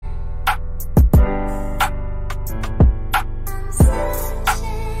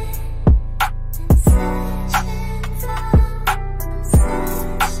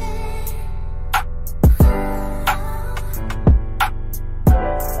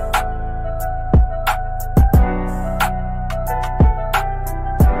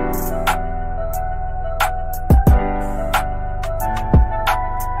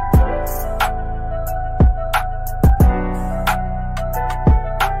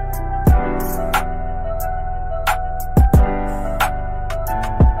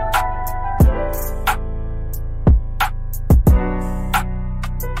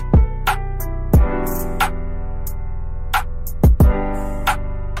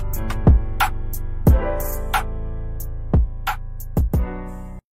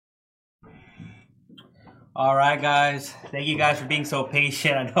All right, guys. Thank you guys for being so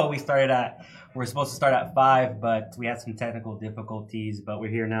patient. I know we're supposed to start at 5, but we had some technical difficulties, but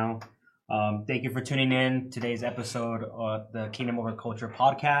we're here now. Thank you for tuning in today's episode of the Kingdom Over Culture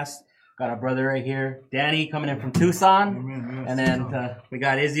podcast. Got our brother right here, Danny, coming in from Tucson. Amen, yes, and then we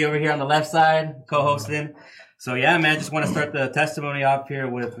got Izzy over here on the left side, co-hosting. So yeah, man, just want to start the testimony off here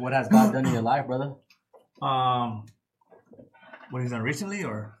with what has God done in your life, brother. What he's done recently,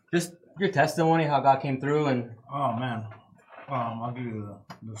 or just your testimony, how God came through, and oh man, I'll give you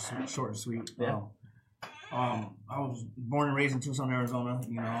the short and sweet. Yeah. I was born and raised in Tucson, Arizona.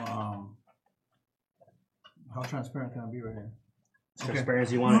 You know, how transparent can I be right here? As transparent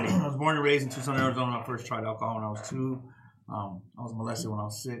as you want to be. I was born and raised in Tucson, Arizona. I first tried alcohol when I was 2. I was molested when I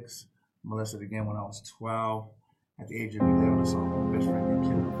was 6. Molested again when I was 12. At the age of 11, I saw my best friend get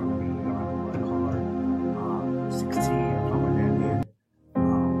killed in front of me. I ran by a car. 16, I found my dad dead.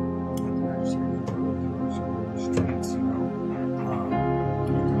 After that, I just started the streets, you know.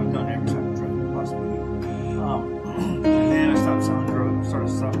 I've done every type of drug you possibly need. And then I stopped selling drugs.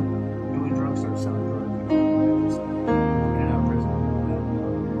 Started doing drugs. Started selling drugs. You know, just getting out of prison.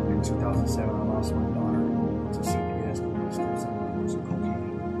 In 2007, I lost my daughter to CPS. I was still selling some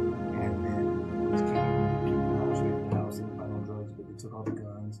cocaine. And then I was raped the house. They didn't find no drugs, but they took all the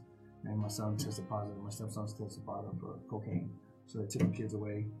guns. And my son tested positive. My stepson tested positive for cocaine. So they took the kids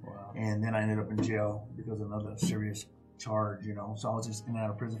away. Wow. And then I ended up in jail because of another serious charge, you know. So I was just in and out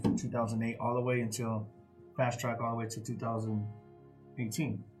of prison from 2008 all the way until fast track all the way to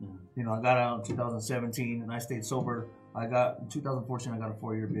 2018. You know, I got out in 2017 and I stayed sober. In 2014, I got a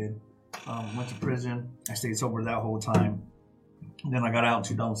 4-year bid. Went to prison. I stayed sober that whole time. And then I got out in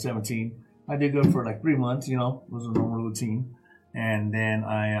 2017. I did good for like 3 months, you know. It was a normal routine. And then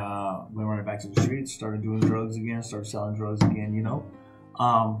I went right back to the streets, started doing drugs again, started selling drugs again, you know.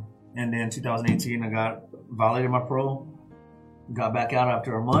 And then 2018, I violated my parole, got back out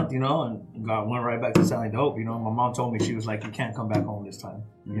after a month, you know, and went right back to selling dope, you know. My mom told me, she was like, you can't come back home this time.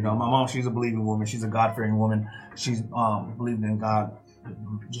 You know, my mom, she's a believing woman. She's a God-fearing woman. She's believed in God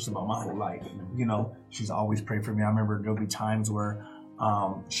just about my whole life, you know. She's always prayed for me. I remember there'll be times where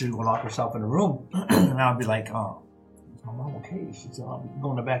she would lock herself in a room, and I'd be like, is my mom okay? She said, I'm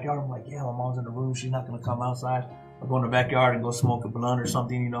going to the backyard. I'm like, yeah, my mom's in the room. She's not going to come outside. I'll go in the backyard and go smoke a blunt or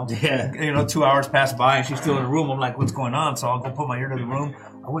something, you know. Yeah. You know, 2 hours pass by and she's still in the room. I'm like, what's going on? So I'll go put my ear to the room.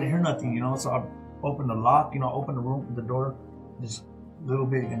 I wouldn't hear nothing, you know. So I open the lock, you know, open the door just a little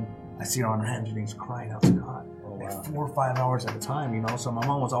bit, and I see her on her hands and knees crying out to God. Oh, wow. Like 4 or 5 hours at a time, you know. So my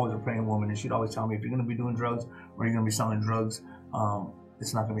mom was always a praying woman, and she'd always tell me, if you're going to be doing drugs or you're going to be selling drugs,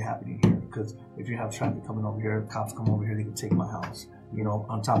 it's not going to be happening here, because if you have traffic coming over here, cops come over here, they can take my house. You know,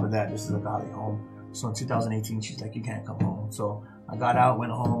 on top of that, this is a godly home. So in 2018, she's like, you can't come home. So I got out,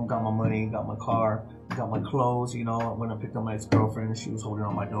 went home, got my money, got my car, got my clothes, you know. I went and picked up my ex-girlfriend, and she was holding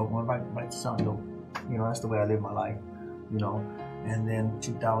on my dope. Went right to selling dope. You know, that's the way I live my life, you know. And then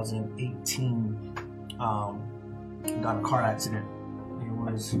 2018, got in a car accident. It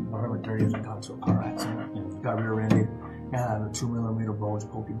was November 30th, I got into a car accident. Got rear-ended. I had a 2mm bulge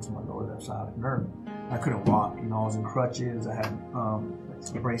poking into my lower left side nerve. I couldn't walk, you know. I was in crutches. I had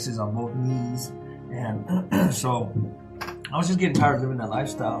braces on both knees, and so I was just getting tired of living that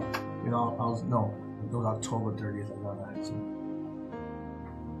lifestyle. You know, it was October 30th I got an accident.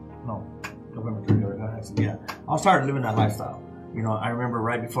 No, November 30th I got an accident. Yeah, I was tired of living that lifestyle. You know, I remember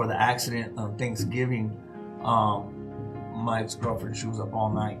right before the accident on Thanksgiving, my ex-girlfriend, she was up all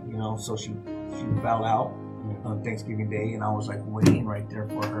night. You know, so she fell out on Thanksgiving Day, and I was like waiting right there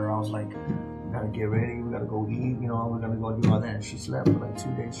for her. I was like, we gotta get ready, we gotta go eat, you know, we're gonna go do all that. And she slept for like 2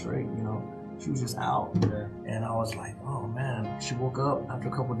 days straight, you know. She was just out. Yeah. And I was like, oh man. She woke up after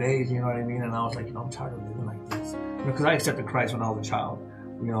a couple of days, you know what I mean? And I was like, you know, I'm tired of living like this. You know, because I accepted Christ when I was a child.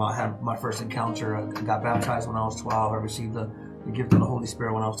 You know, I had my first encounter. I got baptized when I was 12. I received the gift of the Holy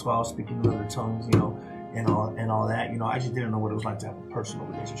Spirit when I was 12, speaking in other tongues, you know, and all that. You know, I just didn't know what it was like to have a personal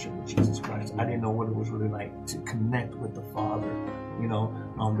relationship with Jesus Christ. I didn't know what it was really like to connect with the Father, you know,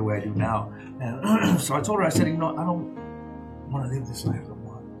 the way I do now. And so I told her, I said, you know, I don't want to live this life no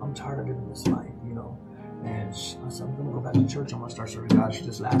more. I'm tired of living this life, you know. And I said, I'm going to go back to church. I'm going to start serving God. She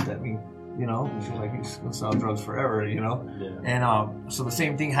just laughed at me, you know. She was like, he's going to sell drugs forever, you know. Yeah. And so the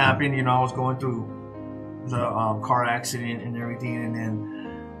same thing happened, you know. I was going through the car accident and everything, and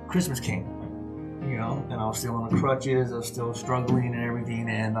then Christmas came, you know, and I was still on the crutches. I was still struggling and everything,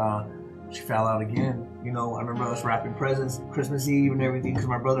 and she fell out again. You know, I remember I was wrapping presents Christmas Eve and everything, because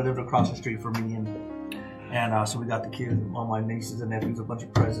my brother lived across the street from me, and so we got the kids, all my nieces and nephews, a bunch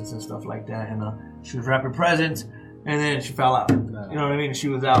of presents and stuff like that, and she was wrapping presents, And then she fell out. You know what I mean? She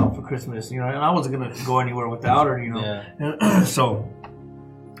was out for Christmas, and I wasn't going to go anywhere without her, Yeah. So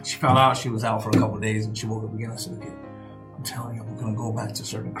she fell out. She was out for a couple of days, and she woke up again. I said, okay, I'm telling you, I'm going to go back to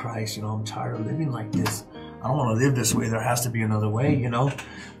serving Christ. I'm tired of living like this. I don't want to live this way. There has to be another way,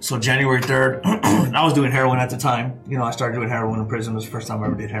 So January 3rd, I was doing heroin at the time. I started doing heroin in prison. It was the first time I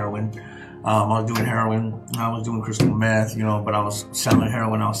ever did heroin. I was doing heroin. I was doing crystal meth, but I was selling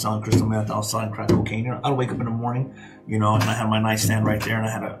heroin. I was selling crystal meth. I was selling crack cocaine. I'd wake up in the morning, and I had my nightstand right there, and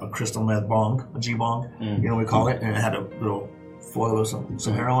I had a crystal meth bong, a G bong, we call it, and it had a little foil or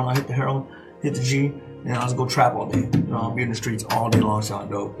some heroin. I hit the heroin, hit the G, and I was go trap all day. I'll be in the streets all day long selling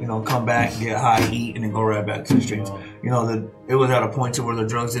dope. Come back, get high, eat, and then go right back to the streets. It was at a point to where the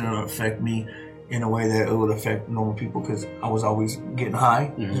drugs didn't affect me in a way that it would affect normal people because I was always getting high.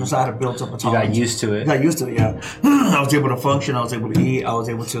 So I had built up a tolerance. You got used to it. I got used to it, yeah. I was able to function. I was able to eat. I was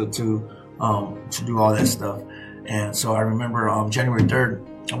able to do all that stuff. And so I remember January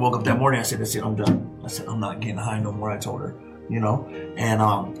 3rd, I woke up that morning. I said, that's it, I'm done. I said, I'm not getting high no more, I told her. And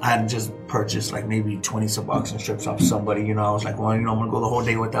I had just purchased like maybe 20 Suboxone strips off somebody, I was like, well, I'm going to go the whole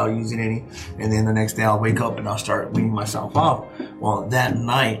day without using any. And then the next day I'll wake up and I'll start weaning myself off. Well, that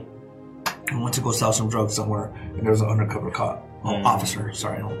night, I went to go sell some drugs somewhere, and there was an undercover cop. Officer.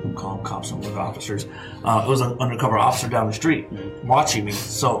 Sorry, I don't call them cops, I'm officers. It was an undercover officer down the street watching me.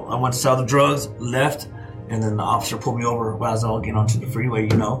 So I went to sell the drugs, left, and then the officer pulled me over as I was getting onto the freeway,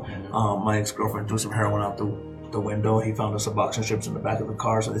 My ex-girlfriend threw some heroin out the window. He found the Suboxone strips in the back of the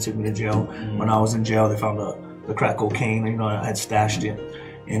car, so they took me to jail. When I was in jail, they found the crack cocaine. I had stashed it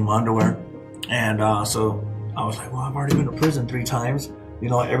in my underwear. And so I was like, well, I've already been to prison 3 times.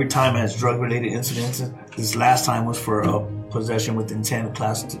 Every time it has drug-related incidents. This last time was for possession with intent,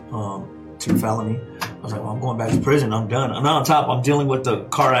 class 2 felony. I was like, well, I'm going back to prison. I'm done. And on top, I'm dealing with the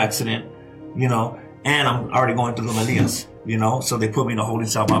car accident, and I'm already going through the Malias, So they put me in a holding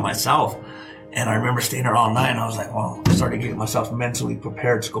cell by myself. And I remember staying there all night, and I was like, well, I started getting myself mentally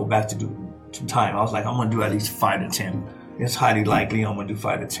prepared to go back to do some time. I was like, I'm going to do at least 5 to 10. It's highly likely I'm going to do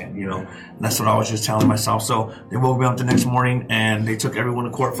 5 to 10, And that's what I was just telling myself. So they woke me up the next morning, and they took everyone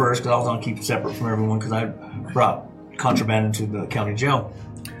to court first because I was going to keep it separate from everyone because I brought contraband into the county jail.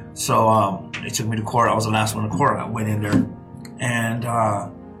 So they took me to court. I was the last one to court. I went in there, and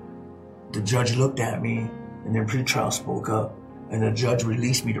the judge looked at me, and then pretrial spoke up, and the judge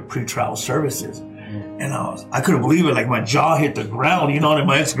released me to pretrial services. And I couldn't believe it. Like my jaw hit the ground, and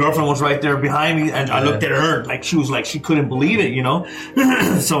my ex-girlfriend was right there behind me, and I looked at her like she was like she couldn't believe it,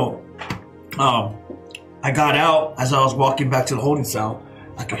 So I got out. As I was walking back to the holding cell,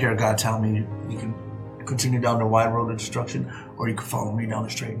 I could hear God tell me, you can continue down the wide road of destruction, or you can follow me down the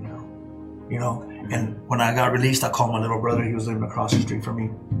straight and narrow. And when I got released, I called my little brother. He was living across the street from me,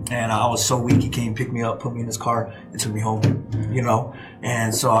 and I was so weak. He came, picked me up, put me in his car, and took me home.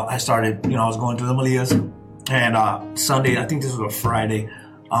 And so I started. I was going through the Malias, and Sunday, I think this was a Friday.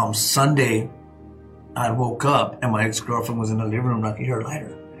 Sunday, I woke up, and my ex-girlfriend was in the living room, and I could hear her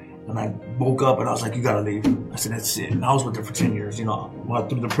lighter. And I woke up, and I was like, "You gotta leave." I said, "That's it." And I was with her for 10 years. Went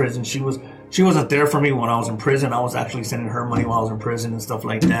through the prison. She wasn't there for me when I was in prison. I was actually sending her money while I was in prison and stuff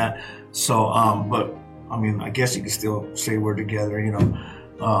like that. So, but I mean, I guess you could still say we're together,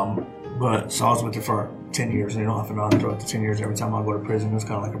 But so I was with her for 10 years, and off and on throughout the 10 years. Every time I go to prison, it's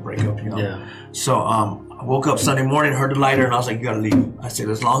kind of like a breakup, Yeah. So I woke up Sunday morning, heard the lighter, and I was like, "You gotta leave." I said,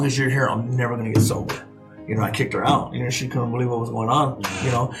 "As long as you're here, I'm never gonna get sober." I kicked her out. She couldn't believe what was going on,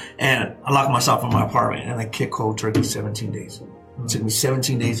 And I locked myself in my apartment, and I kicked cold turkey 17 days. It took me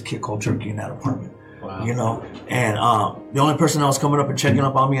 17 days to kick cold turkey in that apartment. Wow. And the only person that was coming up and checking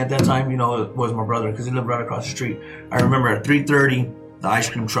up on me at that time, was my brother, because he lived right across the street. I remember at 3:30, the ice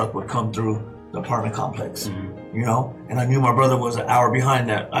cream truck would come through the apartment complex, and I knew my brother was an hour behind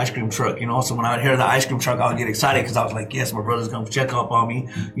that ice cream truck, so when I would hear the ice cream truck, I would get excited because I was like, yes, my brother's going to check up on me,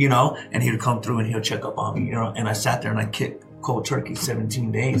 and he would come through and he'll check up on me, and I sat there and I kicked cold turkey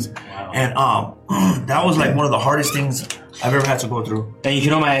 17 days. Wow. And that was like one of the hardest things I've ever had to go through. And if you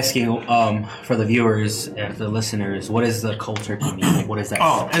don't mind asking, for the viewers and for the listeners, what does the cold turkey mean? Like, what is that?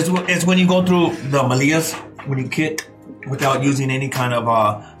 Oh, it's when you go through the Malias, when you kick without using any kind of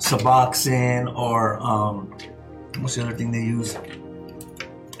Suboxone or what's the other thing they use?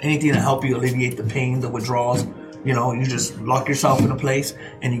 Anything to help you alleviate the pain, the withdrawals. You just lock yourself in a place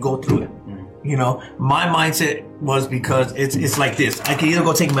and you go through it. My mindset was because it's like this. I could either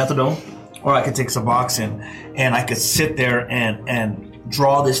go take methadone or I could take Suboxone, and I could sit there and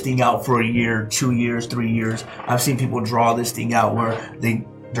draw this thing out for a year, 2 years, 3 years. I've seen people draw this thing out where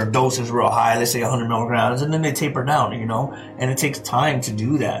their dose is real high, let's say 100 milligrams, and then they taper down, and it takes time to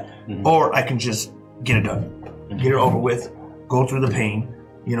do that. Mm-hmm. Or I can just get it done. get it over with, go through the pain,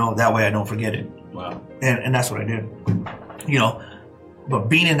 you know, that way I don't forget it. Wow. And that's what I did, you know. But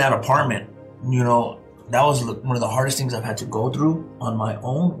being in that apartment, you know, that was one of the hardest things I've had to go through on my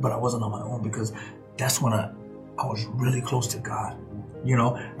own, but I wasn't on my own because that's when I was really close to God. You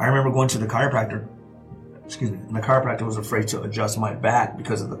know, I remember going to the chiropractor, and the chiropractor was afraid to adjust my back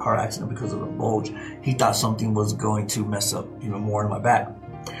because of the car accident, because of the bulge. He thought something was going to mess up even more in my back.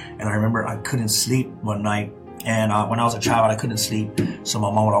 And I remember I couldn't sleep one night. And when I was a child, I couldn't sleep. So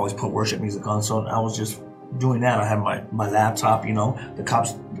my mom would always put worship music on. So I was just doing that. I had my laptop, you know, the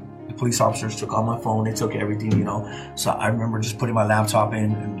police officers took all my phone. They took everything, you know. So I remember just putting my laptop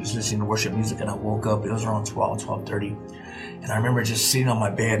in and just listening to worship music. And I woke up. It was around 12:30. And I remember just sitting on my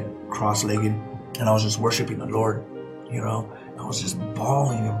bed, cross-legged, and I was just worshiping the Lord, you know. I was just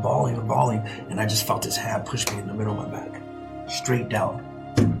bawling and bawling and bawling. And I just felt his hand push me in the middle of my back, straight down.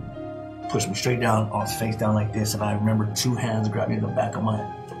 Pushed me straight down, I was face down like this. And I remember two hands grabbing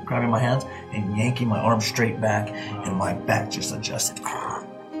my hands and yanking my arm straight back. And my back just adjusted.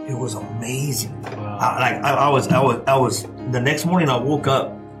 It was amazing. Wow. I was the next morning I woke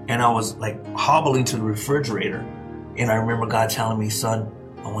up and I was like hobbling to the refrigerator, and I remember God telling me, son,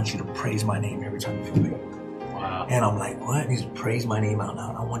 I want you to praise my name every time you feel pain. Wow. And I'm like, what? He's praise my name out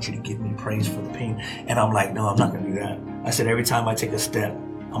loud. I want you to give me praise for the pain. And I'm like, no, I'm not going to do that. I said, every time I take a step,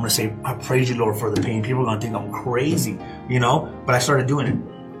 I'm going to say, I praise you, Lord, for the pain. People are going to think I'm crazy, you know? But I started doing it.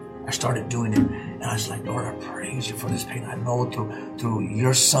 And I was like, Lord, I praise you for this pain. I know through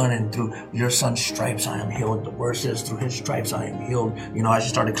your son and through your son's stripes, I am healed. The word says through his stripes, I am healed. You know, I just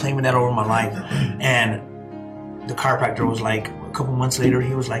started claiming that over my life. And the chiropractor was like, a couple months later,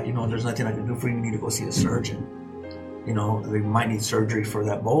 he was like, you know, there's nothing I can do for you. You need to go see a surgeon. You know, they might need surgery for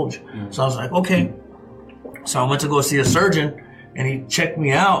that bulge. Mm-hmm. So I was like, okay. So I went to go see a surgeon, and he checked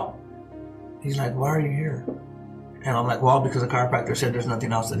me out. He's like, why are you here? And I'm like, well, because the chiropractor said there's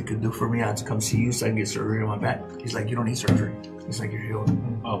nothing else that he could do for me. I had to come see you so I can get surgery on my back. He's like, you don't need surgery. He's like, you're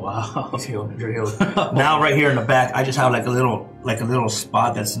healed. Oh, wow. He's healed. You're healed. Now, right here in the back, I just have like a little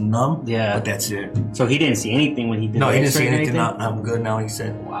spot that's numb. Yeah. But that's it. So he didn't see anything when he did. No, he didn't see anything. I'm good now, he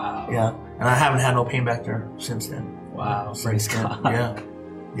said. Wow. Yeah. And I haven't had no pain back there since then. Wow. Since then. Yeah.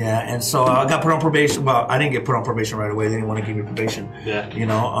 Yeah, and so I got put on probation. Well, I didn't get put on probation right away. They didn't want to give me probation. Yeah. You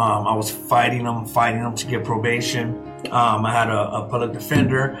know, I was fighting them to get probation. I had a public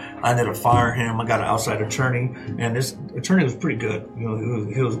defender. I ended up firing him. I got an outside attorney, and this attorney was pretty good. You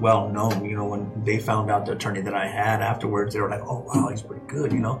know, he was well known. You know, when they found out the attorney that I had afterwards, they were like, "Oh wow, he's pretty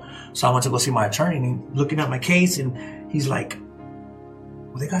good." You know, so I went to go see my attorney, and he's looking at my case, and he's like,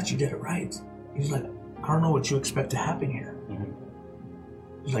 "Well, they got you did it right." He's like, "I don't know what you expect to happen here." Mm-hmm.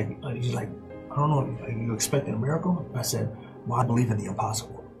 He's like, I don't know, are you expecting a miracle? I said, well, I believe in the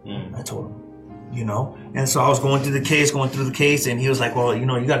impossible. I told him, you know? And so I was going through the case, and he was like, well, you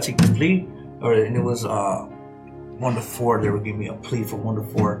know, you got to take this plea. And it was 1 to 4. They were giving me a plea for 1 to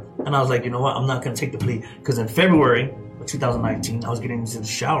 4. And I was like, you know what? I'm not going to take the plea. Because in February of 2019, I was getting into the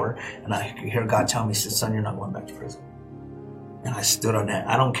shower, and I could hear God tell me, he said, son, you're not going back to prison. And I stood on that.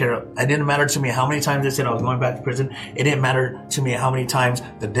 I don't care. It didn't matter to me how many times they said I was going back to prison. It didn't matter to me how many times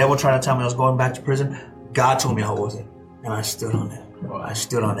the devil tried to tell me I was going back to prison. God told me I wasn't. And I stood on that. I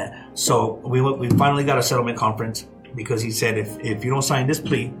stood on that. So we finally got a settlement conference because he said, if you don't sign this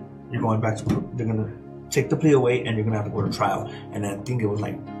plea, you're going back to, they're going to take the plea away and you're going to have to go to trial. And I think it was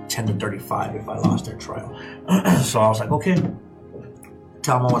like 10 to 35 if I lost that trial. So I was like, okay,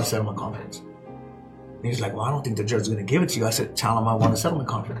 tell him I want a settlement conference. And he's like, well, I don't think the judge is going to give it to you. I said, tell him I want a settlement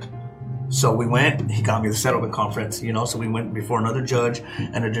conference. So we went, he got me the settlement conference, you know, so we went before another judge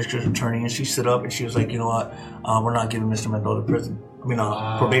and a district attorney, and she stood up and she was like, you know what, we're not giving Mr. Mendoza probation.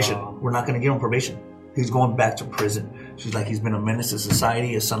 We're not going to give him probation. He's going back to prison. She's like, he's been a menace to society.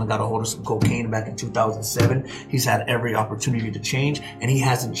 His son got a hold of some cocaine back in 2007. He's had every opportunity to change, and he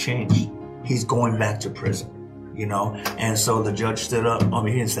hasn't changed. He's going back to prison, you know. And so the judge stood up. I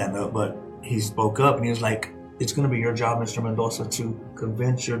mean, he didn't stand up, but he spoke up, and he was like, it's going to be your job, Mr. Mendoza, to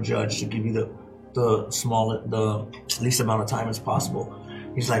convince your judge to give you the least amount of time as possible.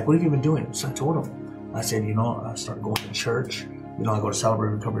 He's like, what have you been doing? So I told him. I said, you know, I started going to church. You know, I go to Celebrate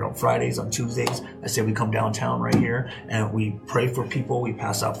Recovery on Fridays, on Tuesdays. I said, we come downtown right here and we pray for people. We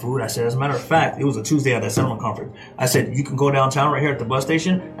pass out food. I said, as a matter of fact, it was a Tuesday at that settlement conference. I said, you can go downtown right here at the bus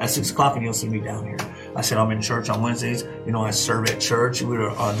station at 6 o'clock and you'll see me down here. I said, I'm in church on Wednesdays. You know, I serve at church. We were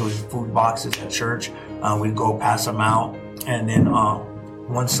doing food boxes at church. We'd go pass them out. And then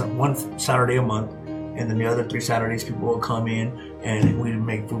one Saturday a month, and then the other 3 Saturdays, people would come in and we'd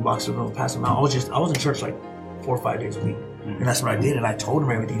make food boxes and pass them out. I was in church like 4 or 5 days a week. And that's what I did. And I told him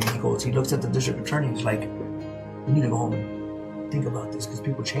everything. And he looks at the district attorney. He's like, you need to go home and think about this, because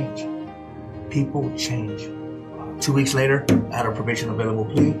people change. People change. 2 weeks later, I had a probation available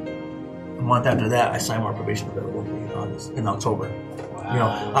plea. A month after that, I signed my probation available plea in October. Wow. You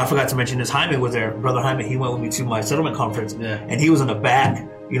know, I forgot to mention this. Jaime was there. Brother Jaime, he went with me to my settlement conference, and he was in the back,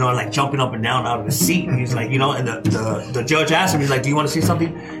 you know, like jumping up and down out of his seat. And he's like, you know, and the judge asked him, he's like, do you want to see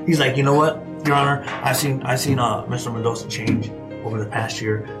something? He's like, you know what, Your Honor, I've seen Mr. Mendoza change over the past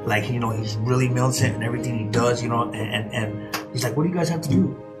year. Like, you know, he's really militant in everything he does, you know, and he's like, what do you guys have to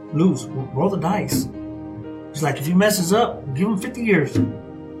do? Lose. Roll the dice. He's like, if he messes up, give him 50 years.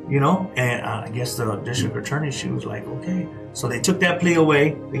 You know? And I guess the district attorney, she was like, okay. So they took that plea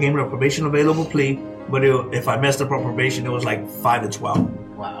away. They gave me a probation available plea. But if I messed up on probation, it was like 5 to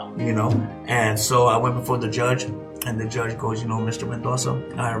 12. Wow. You know? And so I went before the judge. And the judge goes, you know, Mr. Mendoza,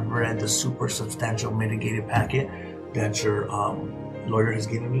 I read the super substantial mitigated packet that your lawyer has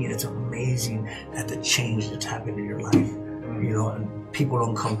given me. It's amazing at the change that's happened in your life. You know, and people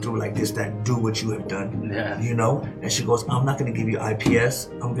don't come through like this that do what you have done. Yeah. You know? And she goes, I'm not going to give you IPS.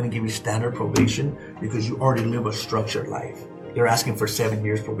 I'm going to give you standard probation because you already live a structured life. They're asking for 7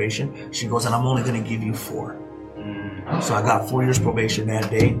 years probation. She goes, and I'm only going to give you 4. So I got 4 years probation that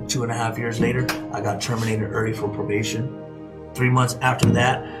day. 2.5 years later, I got terminated early for probation. 3 months after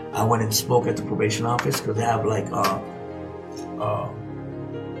that, I went and spoke at the probation office because they have like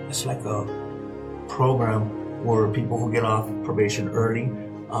it's like a program where people who get off probation early,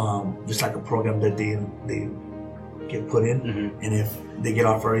 just like a program that they get put in, and if they get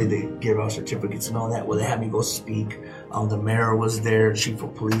off early, they give out certificates and all that. Well, they had me go speak. The mayor was there, chief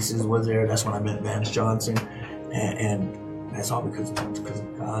of police was there. That's when I met Vance Johnson, and that's all because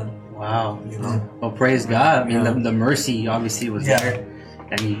of God. Wow. You know. Well, praise God. I mean, the mercy obviously was there.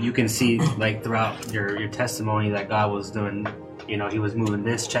 I mean, you can see like throughout your testimony that God was doing. You know, he was moving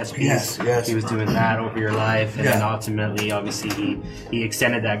this chess piece. Yes. He was doing that over your life, and then ultimately, obviously, he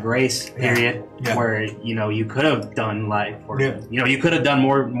extended that grace period where you know you could have done life, or you know you could have done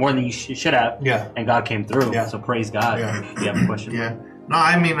more than you should have. And God came through. So praise God. You have a question? No,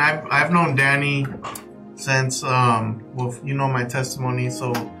 I mean I've known Danny since well, you know my testimony.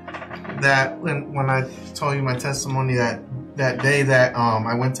 So that when I told you my testimony that day that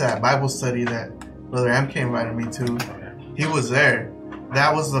I went to that Bible study that Brother MK invited me to. He was there.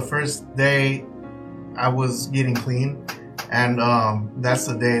 That was the first day I was getting clean, and that's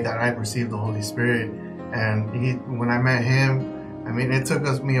the day that I received the Holy Spirit. And when I met him, I mean, it took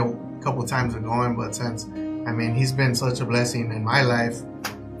me a couple times of going, but since he's been such a blessing in my life.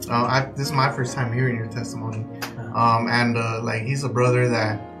 This is my first time hearing your testimony, and like he's a brother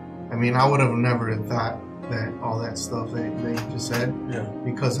that, I mean, I would have never thought that all that stuff that you just said,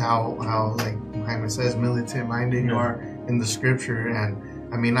 because how like Jaime says, militant minded you are in the scripture.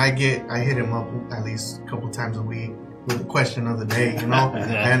 And I mean, I hit him up at least a couple times a week with the question of the day, you know.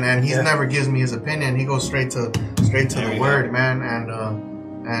 and he never gives me his opinion. He goes straight to the word, man.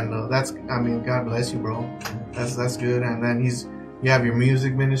 And that's, I mean, God bless you, bro. That's good. And then you have your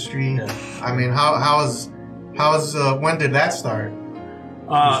music ministry. I mean, how's when did that start?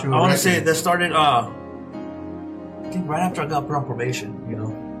 I want to say that started I think right after I got put on probation. You know,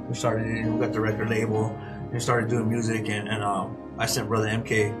 we got the record label. We started doing music, and I sent Brother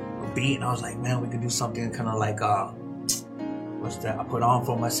MK a beat, and I was like, man, we could do something kind of like what's that? I put on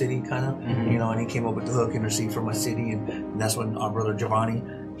for my city, kind of, you know. And he came up with the hook, Intercede for My City, and that's when our brother Giovanni,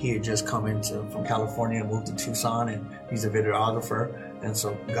 he had just come from California and moved to Tucson, and he's a videographer, and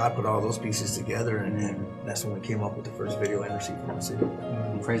so God put all those pieces together, and then that's when we came up with the first video, Intercede for My City.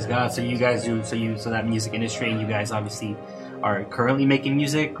 Praise God. So you guys do so that music industry, and you guys obviously are currently making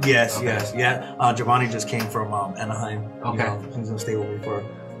music? Yes. Giovanni just came from Anaheim. Okay. You know, he's gonna stay with me for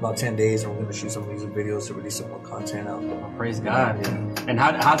about 10 days, and we're gonna shoot some music videos to release some more content out. Oh, praise God. And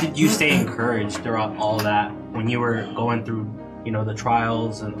how did you stay encouraged throughout all that when you were going through, you know, the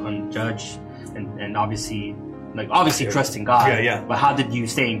trials and judge and obviously trusting God? But how did you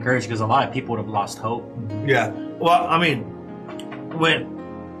stay encouraged? Because a lot of people would have lost hope. Well, I mean,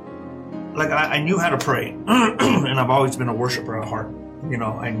 like I knew how to pray, and I've always been a worshiper at heart. You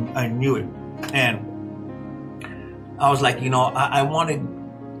know, I knew it, and I was like, you know, I wanted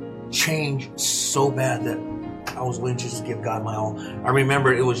change so bad that I was willing to just give God my all. I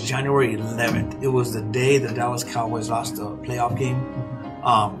remember it was January 11th. It was the day the Dallas Cowboys lost the playoff game,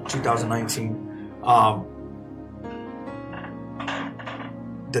 2019.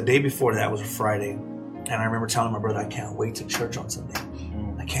 The day before that was a Friday, and I remember telling my brother, I can't wait to church on Sunday.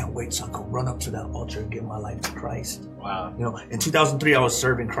 I can't wait so I can run up to that altar and give my life to Christ. Wow. You know, in 2003, I was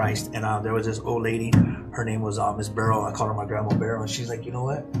serving Christ, and there was this old lady. Her name was Miss Barrow. I called her my grandma Barrow, and she's like, you know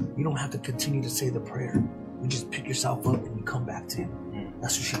what? You don't have to continue to say the prayer. you just pick yourself up and you come back to him.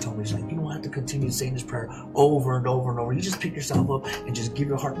 That's what she told me. She's like, you don't have to continue saying this prayer over and over and over. You just pick yourself up and just give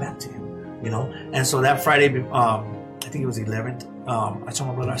your heart back to him, you know? And so that Friday, I think it was 11th, I told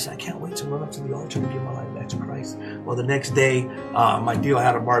my brother, I said, I can't wait to run up to the altar and give my life back to Christ. Well, the next day, my deal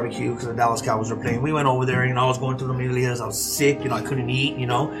had a barbecue because the Dallas Cowboys were playing. We went over there, you know, I was going through the Amelias. I was sick, you know, I couldn't eat, you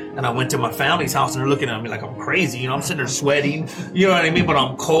know, and I went to my family's house and they're looking at me like I'm crazy, you know, I'm sitting there sweating, you know what I mean? But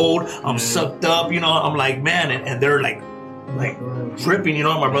I'm cold, I'm sucked up, you know, I'm like, man, and they're like tripping, you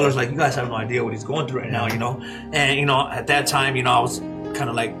know. My brother's like, you guys have no idea what he's going through right now, you know. And, you know, at that time, you know, I was kind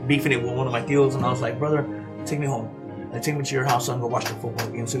of like beefing it with one of my deals, and I was like, brother, take me home. Like, take me to your house so I can go watch the football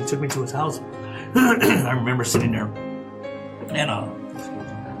game. So he took me to his house. I remember sitting there, and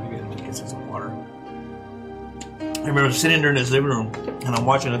get some water. I remember sitting there in his living room, and I'm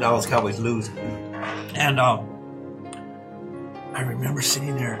watching the Dallas Cowboys lose. And I remember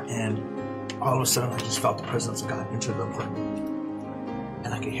sitting there, and all of a sudden, I just felt the presence of God enter the apartment.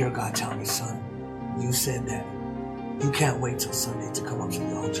 And I could hear God telling me, son, you said that you can't wait till Sunday to come up to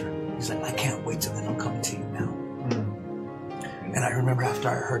the altar. He's like, I can't wait till then. I'm coming to you now. And I remember after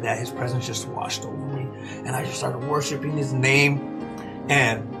I heard that, his presence just washed over me. And I just started worshiping his name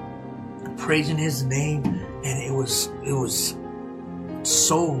and praising his name. And it was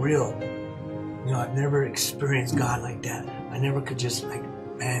so real. You know, I've never experienced God like that. I never could just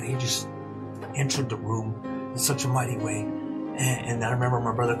man, he just entered the room in such a mighty way. And I remember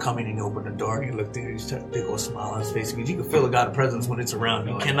my brother coming and he opened the door and he looked there, he just had a big old smile on his face because you can feel the God presence when it's around.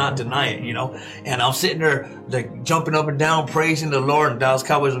 You cannot deny it, you know. And I'm sitting there like jumping up and down, praising the Lord. And Dallas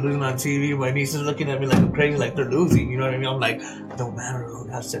Cowboys are losing on TV. My niece is looking at me like I'm crazy, like they're losing. You know what I mean? I'm like, it don't matter, Lord,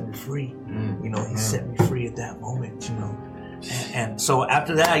 God set me free. You know, he set me free at that moment, you know. And so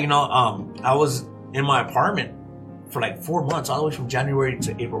after that, you know, I was in my apartment for like 4 months, all the way from January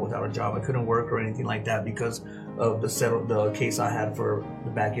to April without a job. I couldn't work or anything like that because of the case I had for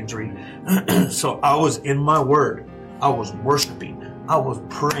the back injury. So I was in my word. I was worshiping. I was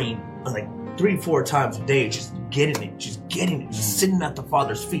praying like 3-4 times a day, just getting it, just sitting at the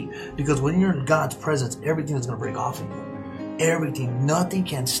Father's feet. Because when you're in God's presence, everything is going to break off of you. Everything, nothing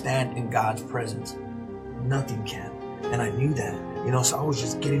can stand in God's presence. Nothing can. And I knew that. You know, so I was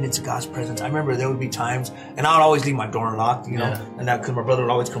just getting into God's presence. I remember there would be times, and I would always leave my door unlocked, you know, and that because my brother would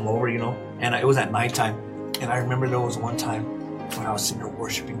always come over, you know, and it was at nighttime. And I remember there was one time when I was sitting there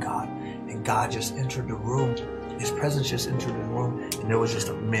worshiping God, and God just entered the room. His presence just entered the room, and there was just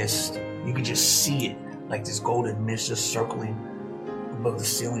a mist. You could just see it, like this golden mist just circling above the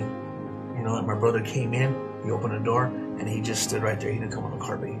ceiling. You know, and my brother came in, he opened the door, and he just stood right there. He didn't come on the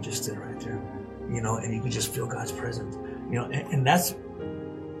carpet, he just stood right there, you know, and you could just feel God's presence. You know, and that's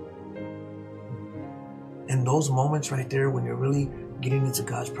in those moments right there when you're really getting into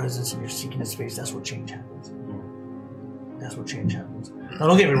God's presence and you're seeking His face. That's where change happens. That's where change happens. Now,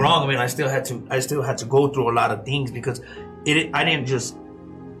 don't get me wrong. I mean, I still had to go through a lot of things because I didn't just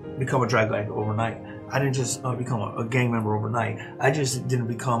become a drug addict overnight. I didn't just become a gang member overnight. I just didn't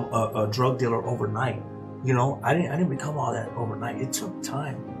become a drug dealer overnight. You know, I didn't become all that overnight. It took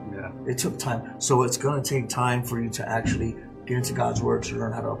time. It took time. So it's going to take time for you to actually get into God's word, to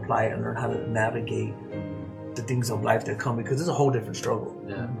learn how to apply it and learn how to navigate the things of life that come, because it's a whole different struggle.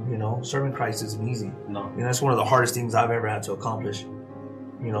 You know, serving Christ isn't easy. No. You know, that's one of the hardest things I've ever had to accomplish.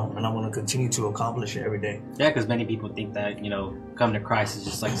 You know, and I'm going to continue to accomplish it every day. Yeah, because many people think that, you know, coming to Christ is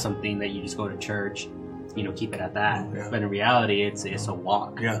just like something that you just go to church, you know, keep it at that. But in reality, it's a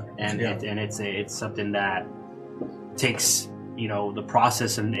walk. And it's something that takes, you know, the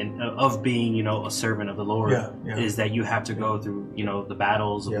process and of being, you know, a servant of the Lord is that you have to go through, you know, the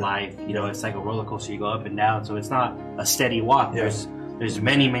battles of life. You know, it's like a roller coaster. You go up and down, so it's not a steady walk. There's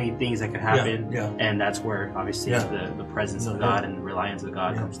many things that could happen, and that's where obviously the presence of God and the reliance of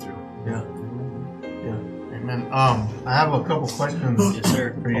God comes through. Amen. I have a couple questions. Yes,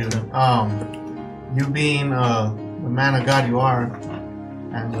 sir. For you. You being the man of God you are,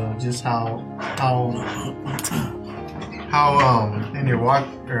 and just how in your walk,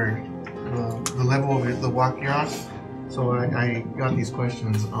 or the level of the walk you're on. So I got these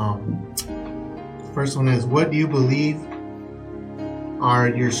questions. First one is, what do you believe are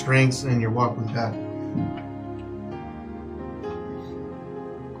your strengths in your walk with God?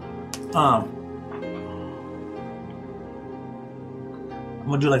 I'm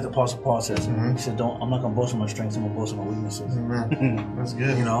gonna do like the Apostle Paul says. He said, I'm not gonna boast of my strengths, I'm gonna boast of my weaknesses. Amen. That's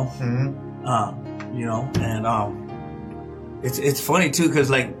good. You know? You know, and it's funny too,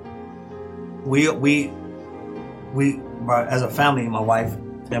 because like we as a family, my wife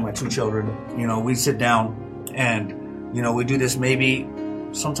and my 2 children, you know, we sit down and, you know, we do this maybe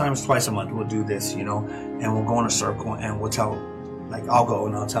sometimes twice a month we'll do this, you know, and we'll go in a circle and we'll tell, like I'll go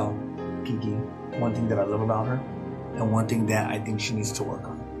and I'll tell Kiki one thing that I love about her and one thing that I think she needs to work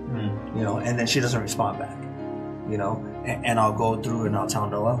on, you know, and then she doesn't respond back, you know, and I'll go through and I'll tell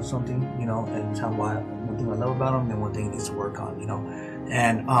Noah something, you know, and tell why one thing I love about him and one thing he needs to work on, you know,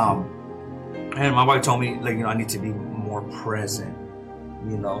 and my wife told me, like, you know, I need to be more present,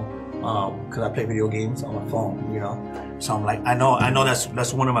 you know, because I play video games on my phone, you know. So I'm like, I know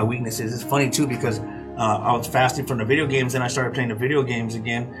that's one of my weaknesses. It's funny too because I was fasting from the video games, and I started playing the video games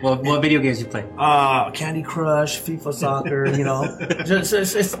again. What video games you play? Candy Crush, FIFA Soccer, you know, it's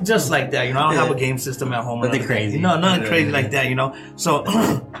just like that, you know. I don't have a game system at home. Nothing crazy. No, nothing crazy like that, you know. So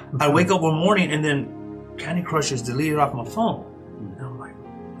I wake up one morning and then Candy Crush is deleted off my phone. And I'm like,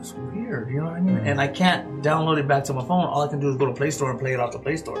 that's weird, you know what I mean? And I can't download it back to my phone. All I can do is go to Play Store and play it off the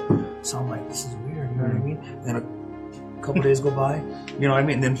Play Store. So I'm like, this is weird, you know what I mean? And a couple days go by, you know what I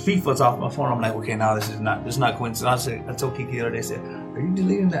mean? And then FIFA's off my phone. I'm like, okay, now this is not coincidence. I told Kiki the other day, I said, are you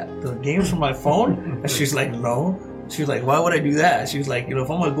deleting the games from my phone? And she's like, no. She was like, why would I do that? She was like, you know,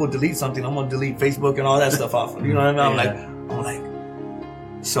 if I'm gonna go delete something, I'm gonna delete Facebook and all that stuff off. You know what I mean? I'm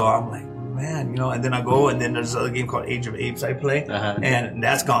like, man, you know. And then I go, and then there's another game called Age of Apes I play, and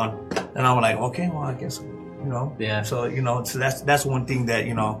that's gone. And I'm like, okay, well, I guess, you know. Yeah. So, you know, so that's one thing that,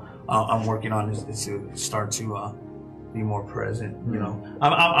 you know, I'm working on is to start to be more present. You know,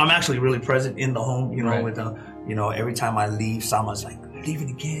 I'm actually really present in the home. You know, with you know, every time I leave, Salma's like,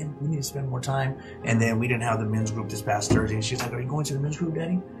 leaving again. We need to spend more time. And then we didn't have the men's group this past Thursday, and she's like, are you going to the men's group,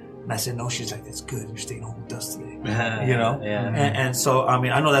 Daddy? And I said, no. She's like, that's good. You're staying home with us today. You know? And so, I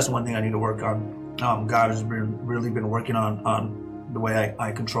mean, I know that's one thing I need to work on. God has really been working on the way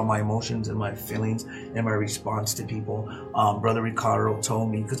I control my emotions and my feelings and my response to people. Brother Ricardo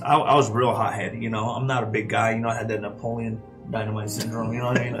told me, because I was real hot-headed, you know. I'm not a big guy. You know, I had that Napoleon Dynamite syndrome, you know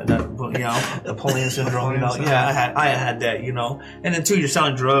what I mean? You know, Napoleon syndrome, you know. Yeah, I had that, you know. And then too, you're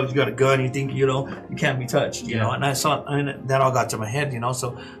selling drugs, you got a gun, you think, you know, you can't be touched, you know. And that all got to my head, you know.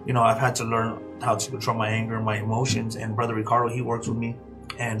 So, you know, I've had to learn how to control my anger and my emotions. And Brother Ricardo, he works with me,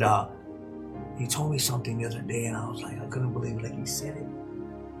 and he told me something the other day, and I was like, I couldn't believe it. Like, he said it.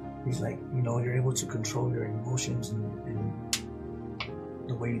 He's like, you know, you're able to control your emotions and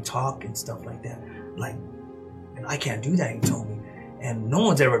the way you talk and stuff like that. Like, and I can't do that, he told me. And no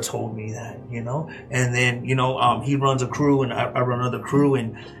one's ever told me that, you know. And then, you know, he runs a crew, and I run another crew,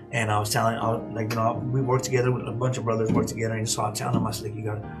 and I was telling, like, you know, we work together, a bunch of brothers work together, and so I was telling him, I was like, you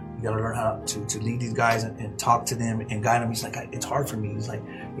gotta learn how to lead these guys and talk to them and guide them. He's like, it's hard for me. He's like,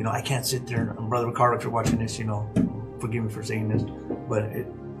 you know, I can't sit there. And Brother Ricardo, if you're watching this, you know, forgive me for saying this, but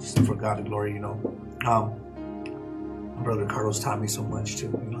it's for God to glory, you know. Brother Ricardo's taught me so much too.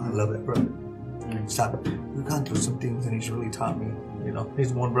 You know, I love that brother. We've gone through some things, and he's really taught me. You know,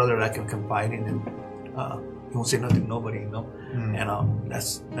 he's one brother that I can confide in, and he won't say nothing to nobody, you know. And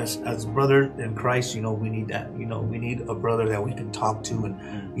that's as brother in Christ, you know, we need that. You know, we need a brother that we can talk to,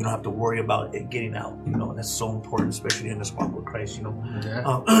 and you don't have to worry about it getting out. You know, and that's so important, especially in this walk with Christ. You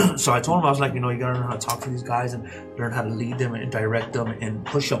know, so I told him, I was like, you know, you gotta learn how to talk to these guys and learn how to lead them and direct them and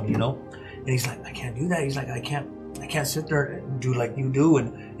push them. You know, and he's like, I can't do that. He's like, I can't sit there and do like you do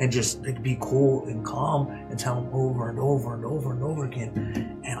and just like be cool and calm and tell him over and over and over and over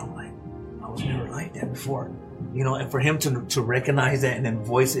again. And I'm like, I was never like that before, you know. And for him to recognize that and then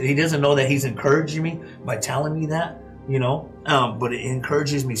voice it, he doesn't know that he's encouraging me by telling me that, you know. But it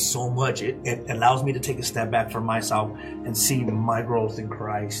encourages me so much. It allows me to take a step back for myself and see my growth in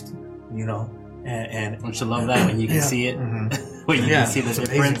Christ, you know. And don't you love that when you can see it? When you can see the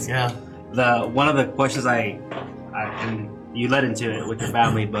difference. Amazing, one of the questions I you led into it with your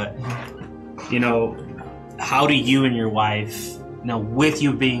family, but you know, how do you and your wife, you know, with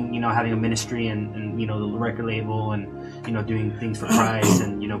you being, you know, having a ministry and you know, the record label and, you know, doing things for Christ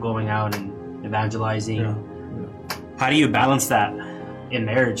and, you know, going out and evangelizing, how do you balance that in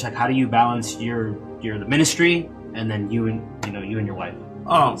marriage? Like, how do you balance your the ministry and then you and your wife?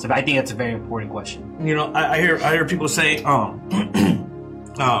 So I think that's a very important question. You know, I hear people say,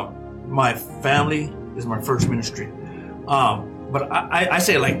 my family is my first ministry. But I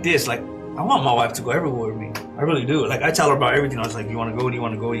say it like this, like, I want my wife to go everywhere with me. I really do. Like, I tell her about everything. I was like, you want to go? Do you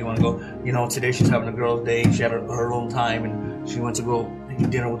want to go? You want to go? You know, today she's having a girls' day. She had her own time, and she went to go eat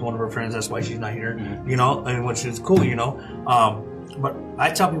dinner with one of her friends. That's why she's not here, you know, and which is cool, you know. But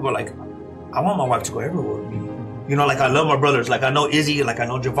I tell people, like, I want my wife to go everywhere with me. You know, like, I love my brothers. Like, I know Izzy, like, I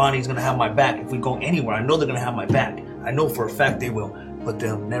know Giovanni's going to have my back. If we go anywhere, I know they're going to have my back. I know for a fact they will. But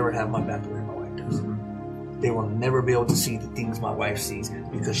they'll never have my back the way my wife does. They will never be able to see the things my wife sees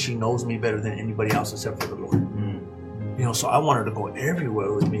because she knows me better than anybody else except for the Lord. You know, so I want her to go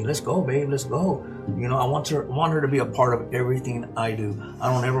everywhere with me. Let's go, babe. Let's go. You know, I want her to be a part of everything I do.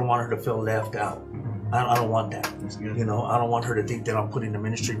 I don't ever want her to feel left out. I don't want that. You know, I don't want her to think that I'm putting the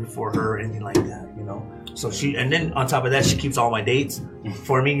ministry before her or anything like that. You know, so and then on top of that, she keeps all my dates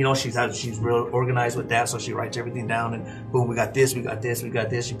for me. You know, she's real organized with that, so she writes everything down and boom, we got this, we got this, we got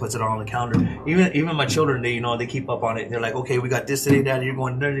this. She puts it all on the calendar. Even my children, they keep up on it. They're like, okay, we got this today, Dad. You're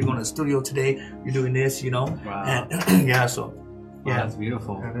going there. You're going to the studio today. You're doing this. You know, wow. And yeah, so. Yeah, that's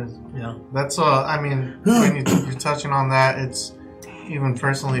beautiful. That is. Yeah. That's I mean, when you're touching on that, it's even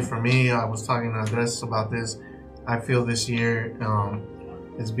personally for me. I was talking to Andres about this. I feel this year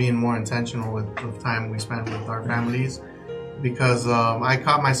it's being more intentional with time we spend with our families, because I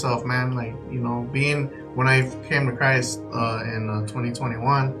caught myself, man, like, you know, when I came to Christ in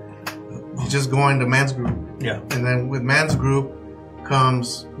 2021, just going to men's group. Yeah. And then with men's group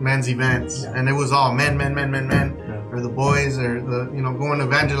comes men's events, and it was all men, or the boys, or the, you know, going to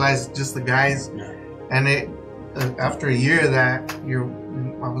evangelize just the guys. Yeah. And it after a year of that,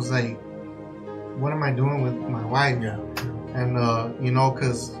 I was like, what am I doing with my wife? Yeah. And you know,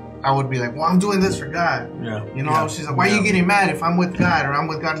 because I would be like, well, I'm doing this for God. Yeah. You know, she's like, why are you getting mad if I'm with God or I'm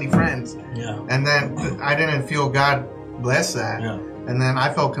with godly friends? Yeah. And then I didn't feel God bless that. Yeah. And then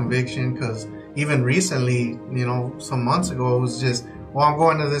I felt conviction, because even recently, you know, some months ago, it was just, well, I'm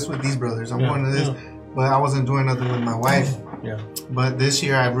going to this with these brothers. I'm going to this. But I wasn't doing nothing with my wife. Yeah. But this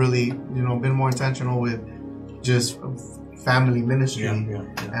year I've really, you know, been more intentional with just family ministry.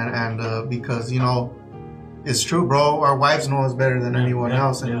 And because, you know, it's true, bro. Our wives know us better than anyone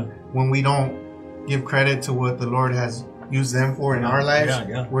else. And when we don't give credit to what the Lord has used them for in our lives,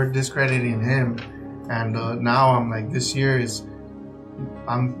 we're discrediting Him. And now I'm like, this year is,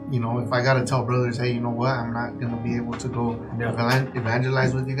 you know, if I got to tell brothers, hey, you know what, I'm not going to be able to go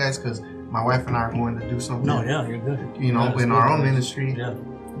evangelize with you guys because my wife and I are going to do something. No, yeah, you're good. You know, in our own ministry. Yeah.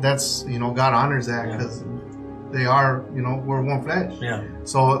 That's, you know, God honors that, because they are, you know, we're one flesh. Yeah.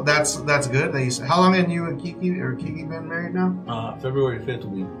 So that's good that you said. How long have you and Kiki been married now? February 5th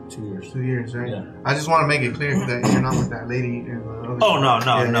will be 2 years. 2 years, right? Yeah. I just want to make it clear that you're not with that lady. In the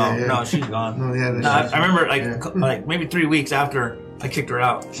other No, she's gone. No, I remember like maybe 3 weeks after I kicked her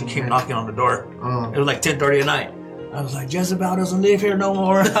out, she came knocking on the door. It was like 10:30 at night. I was like, Jezebel doesn't live here no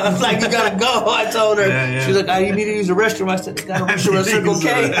more. I was like, you gotta go. I told her. She's like, you need to use the restroom. I said, got a restroom at Circle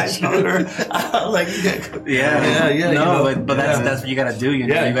K. I told her. I was like, you gotta go. Yeah. No, you know, but that's what you gotta do. You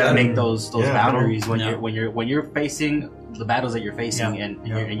know, you gotta make those boundaries when you're facing the battles that you're facing, and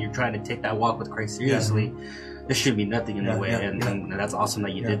you're trying to take that walk with Christ seriously. There should be nothing in the way, and that's awesome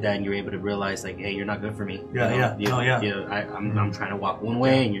that you did that, and you're able to realize, like, hey, you're not good for me. I'm trying to walk one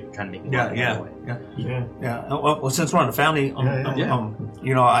way, and you're trying to make me walk another way. Well, since we're on the family,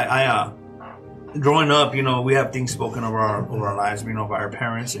 you know, I growing up, you know, we have things spoken over our lives, you know, by our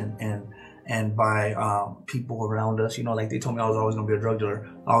parents and by people around us. You know, like they told me I was always going to be a drug dealer.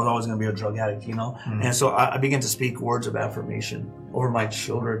 I was always going to be a drug addict. You know, and so I began to speak words of affirmation over my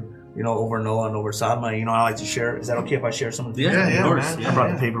children. You know, over Noah and over Sadma. You know, I like to share. Is that okay if I share some of these? Yeah, of course. I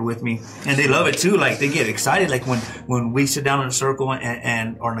brought the paper with me, and they love it too. Like they get excited. Like when we sit down in a circle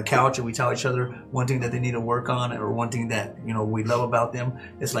and or on the couch and we tell each other one thing that they need to work on, or one thing that, you know, we love about them.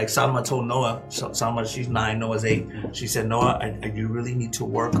 It's like Sadma told Noah. Sadma, she's 9, Noah's 8. She said, Noah, you really need to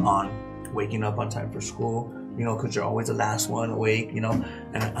work on waking up on time for school. You know, because you're always the last one awake. You know,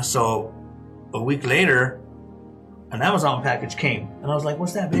 and so a week later, an Amazon package came, and I was like,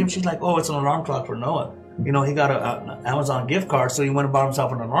 what's that, babe? She's like, oh, it's an alarm clock for Noah. You know, he got an Amazon gift card, so he went and bought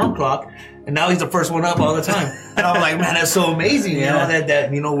himself an alarm clock, and now he's the first one up all the time. And I was like, man, that's so amazing, you know,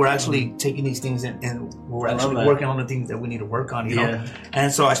 that you know, we're actually taking these things and we're actually working on the things that we need to work on, you know.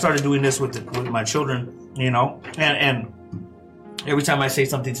 And so I started doing this with my children, you know, and every time I say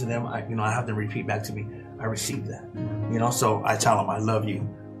something to them, I have them repeat back to me, I receive that, you know. So I tell them, I love you,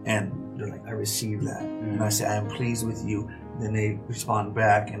 and they're like, I receive that. And I say, I am pleased with you. And then they respond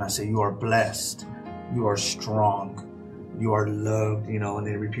back, and I say, you are blessed, you are strong, you are loved, you know. And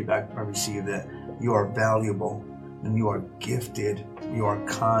they repeat back, I receive that. You are valuable, and you are gifted, you are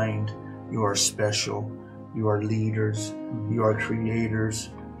kind, you are special, you are leaders, you are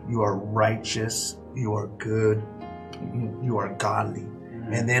creators, you are righteous, you are good, you are godly.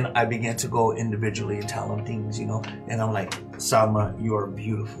 And then I began to go individually and tell them things, you know. And I'm like, Sadma, you are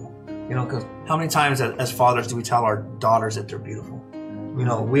beautiful. You know, because how many times as fathers do we tell our daughters that they're beautiful? You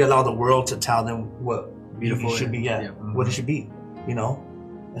know, we allow the world to tell them what beautiful should be, what it should be, you know,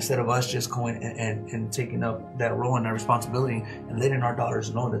 instead of us just going and taking up that role and that responsibility and letting our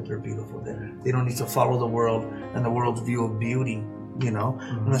daughters know that they're beautiful, that they don't need to follow the world and the world's view of beauty, you know.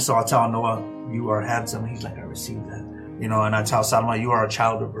 And so I tell Noah, you are handsome. He's like, I receive that. You know, and I tell Salma, you are a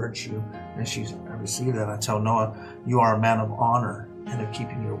child of virtue. And I received that. I tell Noah, you are a man of honor and of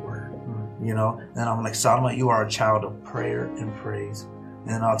keeping your word. You know, and I'm like, Salma, you are a child of prayer and praise. And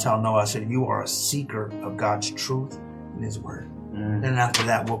then I'll tell Noah, I said, you are a seeker of God's truth and his word. And after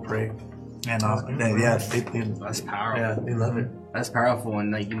that, we'll pray. And that's powerful. Yeah, they love it. That's powerful.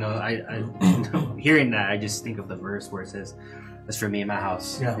 And like, you know, I hearing that, I just think of the verse where it says, "As for me and my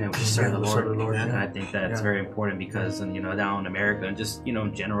house, you know, we serve the Lord." And I think that's very important because, you know, down in America and just, you know,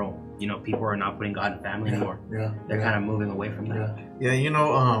 in general, you know, people are not putting God in family anymore. They're kind of moving away from that. Yeah, you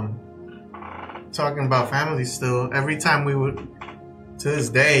know, talking about family still, every time we would, to this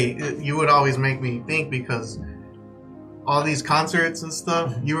day, you would always make me think, because all these concerts and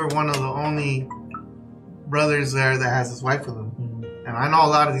stuff, you were one of the only brothers there that has his wife with him. And I know a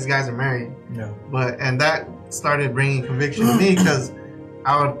lot of these guys are married. And that started bringing conviction to me, because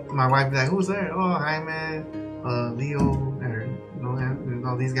my wife would be like, who's there? Oh, Jaime, Leo, or, you know, and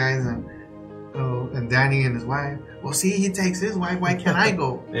all these guys, and Danny and his wife. Well, see, he takes his wife. Why can't I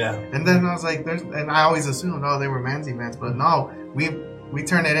go? And then I was like, and I always assumed, they were men's events, but no, we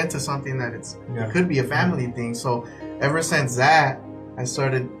turn it into something that it could be a family thing. So ever since that, I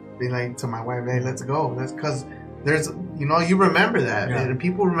started being like to my wife, hey, let's go. That's because there's, you know, you remember that. And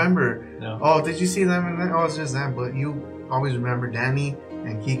people remember, oh, did you see them? And oh, it's just them. But you always remember Danny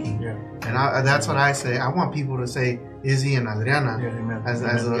and Kiki. And that's what I say. I want people to say Izzy and Adriana as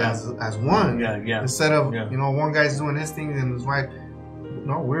one. Instead of, you know, one guy's doing his thing and his wife.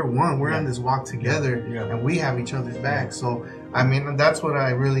 No, we're one. We're on this walk together, and we have each other's back. So, I mean, that's what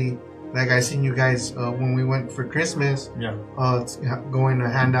I really like. I seen you guys when we went for Christmas. Going to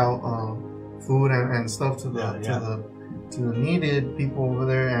hand out food and stuff to the needed people over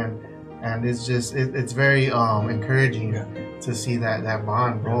there, and it's just it's very encouraging to see that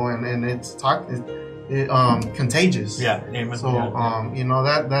bond, bro. And it's contagious. Amen. So you know,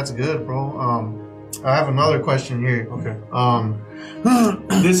 that's good, bro. I have another question here.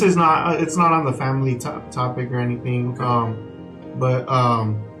 This is it's not on the family topic or anything, but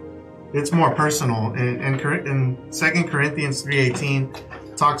it's more personal. In 2 Corinthians 3:18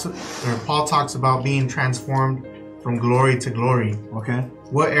 Paul talks about being transformed from glory to glory.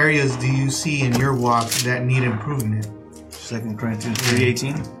 What areas do you see in your walk that need improvement? 2 Corinthians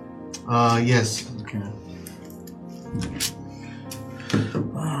 3:18. Yes.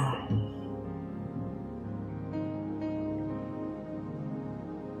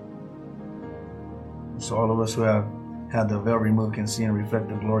 So all of us who have had the veil removed can see and reflect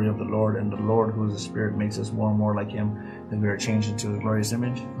the glory of the Lord, and the Lord, who is the Spirit, makes us more and more like Him, and we are changed into His glorious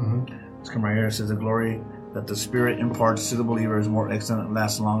image. Let's come right here. It says, the glory that the Spirit imparts to the believer is more excellent and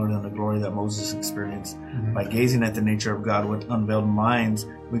lasts longer than the glory that Moses experienced. By gazing at the nature of God with unveiled minds,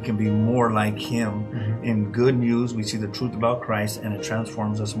 we can be more like Him. In good news, we see the truth about Christ, and it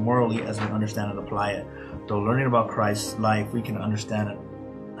transforms us morally as we understand and apply it. Though learning about Christ's life, we can understand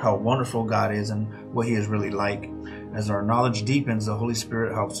how wonderful God is and what He is really like. As our knowledge deepens, the Holy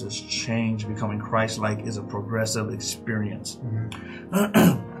Spirit helps us change. Becoming Christ-like is a progressive experience.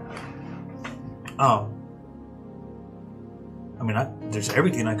 I mean, there's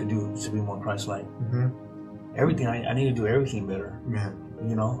everything I could do to be more Christ-like. Everything. I need to do everything better.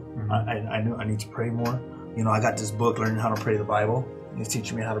 You know, I knew I need to pray more. You know, I got this book, Learning How to Pray the Bible. It's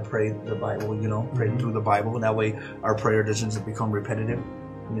teaching me how to pray the Bible, you know, pray through the Bible. And that way our prayer doesn't become repetitive,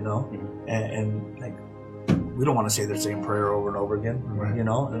 you know, and like, we don't want to say the same prayer over and over again, you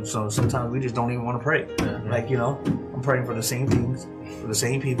know, and so sometimes we just don't even want to pray. Like, you know, I'm praying for the same things, for the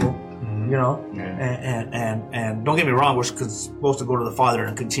same people, you know, and don't get me wrong, we're supposed to go to the Father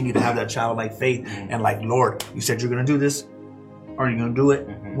and continue to have that childlike faith and like, Lord, you said you're going to do this. Are you going to do it?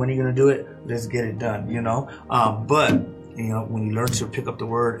 When are you going to do it? Let's get it done, you know, but you know, when you learn to pick up the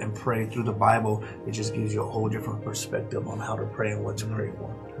Word and pray through the Bible, it just gives you a whole different perspective on how to pray and what to pray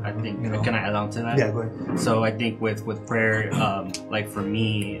for. I think, you know, can I add on to that? Yeah, go ahead. So I think with prayer, like for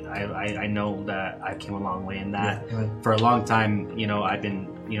me, I know that I came a long way in that. For a long time, you know, I've been,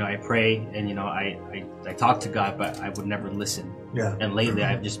 you know, I pray and, you know, I talk to God, but I would never listen. And lately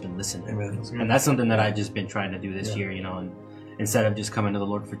I've just been listening. And that's something that I've just been trying to do this year, you know, and instead of just coming to the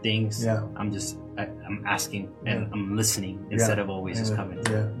Lord for things, I'm asking and I'm listening instead of always just coming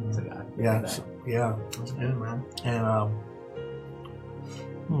to God. That's good, man. And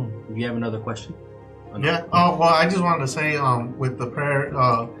do you have another question? Yeah. Oh, well, I just wanted to say, with the prayer,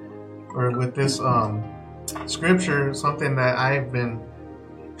 or with this scripture, something that I've been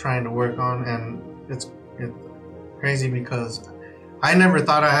trying to work on, and it's crazy because I never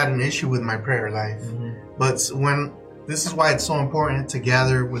thought I had an issue with my prayer life, but this is why it's so important to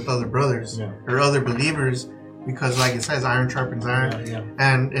gather with other brothers or other believers, because like it says, iron sharpens iron. Yeah.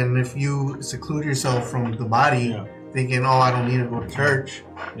 And if you seclude yourself from the body, thinking, oh, I don't need to go to church.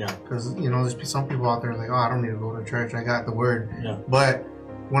 Yeah. Because, you know, there's some people out there like, oh, I don't need to go to church. I got the word. Yeah. But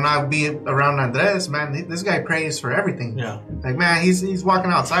when I be around Andres, man, this guy prays for everything. Yeah. Like, man, he's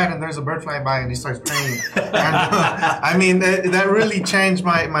walking outside and there's a bird flying by and he starts praying. And, I mean, that really changed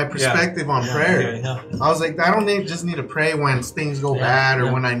my perspective on prayer. Yeah. I was like, I don't just need to pray when things go bad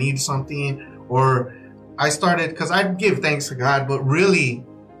or when I need something. Or I started, because I give thanks to God, but really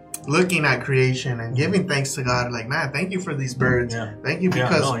looking at creation and giving thanks to God, like, man, thank you for these birds. Yeah. Thank you,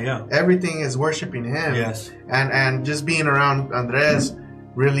 because everything is worshiping Him. Yes. And just being around Andres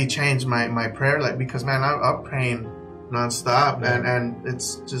really changed my prayer life, because, man, I'm praying nonstop, and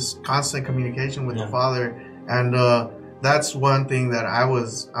it's just constant communication with the Father. And that's one thing that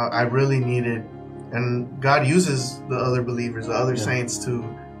I really needed. And God uses the other believers, the other saints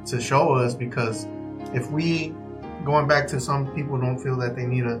to show us, because if we, going back to some people don't feel that they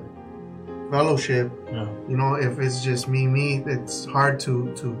need a fellowship, you know, if it's just me, it's hard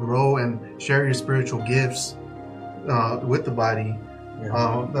to grow and share your spiritual gifts with the body.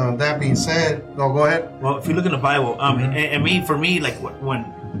 That being said, go ahead. Well, if you look in the Bible, for me, like when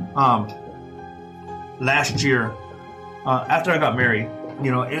last year, after I got married, you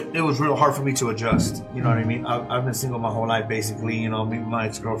know, it was real hard for me to adjust. You know what I mean? I've been single my whole life, basically. You know, me and my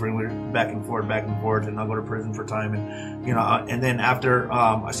ex-girlfriend were back and forth, and I'll go to prison for time. And, you know, and then after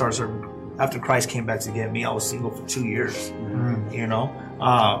I started serving, after Christ came back to get me, I was single for 2 years. You know,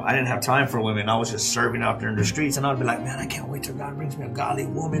 I didn't have time for women. I was just serving out there in the streets, and I'd be like, man, I can't wait till God brings me a godly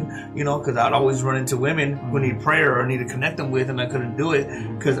woman, you know, because I'd always run into women who need prayer or need to connect them with, and I couldn't do it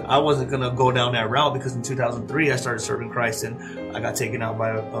because I wasn't going to go down that route, because in 2003 I started serving Christ, and I got taken out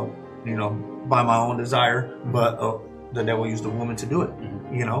by by my own desire, but the devil used a woman to do it,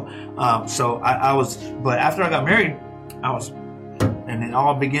 you know. So I was, but after I got married, and it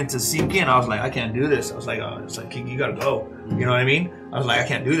all began to sink in. I was like, I can't do this. I was like, it's like, you gotta go. You know what I mean? I was like, I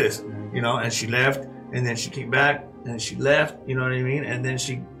can't do this. You know, and she left, and then she came back, and she left. You know what I mean? And then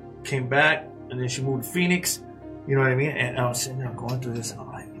she came back, and then she moved to Phoenix. You know what I mean? And I was sitting there going through this, and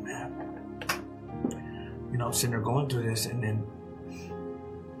I'm like, man, you know, I'm sitting there going through this, and then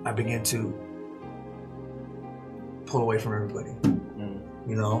I began to pull away from everybody.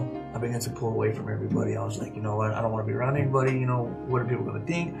 You know, I began to pull away from everybody. I was like, you know what? I don't want to be around anybody. You know, what are people going to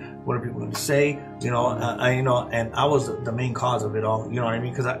think? What are people going to say? You know, and I was the main cause of it all. You know what I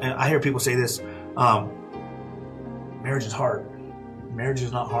mean? Because I hear people say this: marriage is hard. Marriage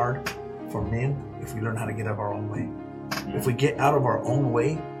is not hard for men if we learn how to get out of our own way. If we get out of our own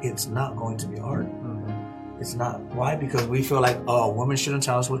way, it's not going to be hard. It's not. Why? Because we feel like, oh, women shouldn't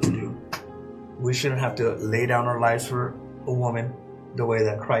tell us what to do. We shouldn't have to lay down our lives for a woman the way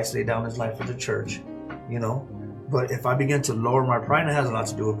that Christ laid down his life for the church, you know. But if I begin to lower my pride, and it has a lot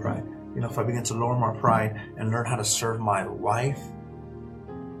to do with pride, you know, if I begin to lower my pride and learn how to serve my wife,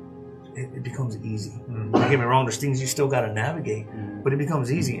 it becomes easy. Don't get me wrong, there's things you still got to navigate, but it becomes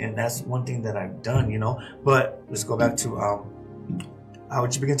easy, and that's one thing that I've done, you know. But let's go back to how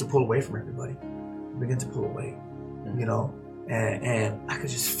would you begin to pull away from everybody? Begin to pull away, you know, and I could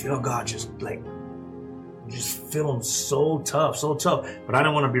just feel God just feeling so tough, but I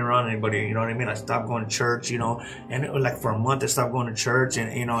didn't want to be around anybody, you know what I mean? I stopped going to church, you know, and it was like for a month I stopped going to church,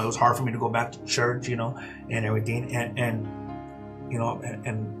 and, you know, it was hard for me to go back to church, you know, and everything, and you know,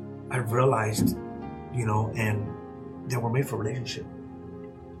 and I realized, you know, and that we're made for a relationship,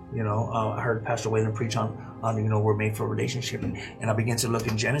 you know. I heard Pastor Whalen preach on, you know, we're made for a relationship, and I began to look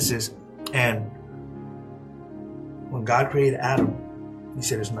in Genesis, and when God created Adam, he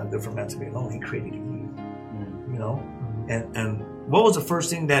said it's not good for man to be alone. He created Eve. You know, and what was the first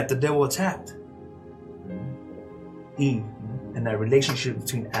thing that the devil attacked? Eve, and that relationship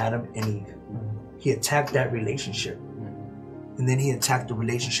between Adam and Eve. He attacked that relationship, and then he attacked the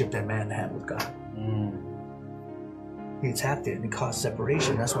relationship that man had with God. He attacked it, and it caused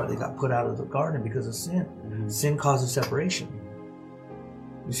separation. That's why they got put out of the garden, because of sin. Sin causes separation.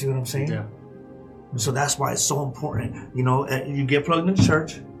 You see what I'm saying? Yeah. So that's why it's so important. You know, you get plugged into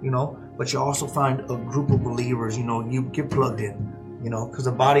church, you know, but you also find a group of believers, you know, you get plugged in, you know, because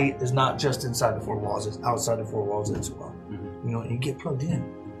the body is not just inside the four walls, it's outside the four walls as well. You know, and you get plugged in.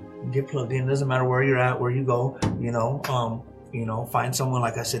 You get plugged in. It doesn't matter where you're at, where you go, you know, find someone,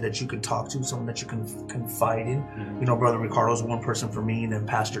 like I said, that you can talk to, someone that you can confide in. You know, Brother Ricardo's one person for me, and then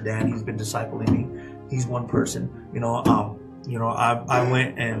Pastor Dan, he's been discipling me. He's one person, you know, I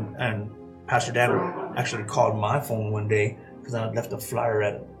went and Pastor Dan actually called my phone one day because I left a flyer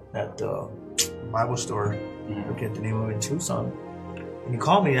at the Bible store. I forget the name of it, in Tucson. And he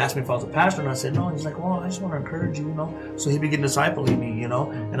called me and asked me if I was a pastor, and I said no. And he's like, well, I just want to encourage you, you know. So he began discipling me, you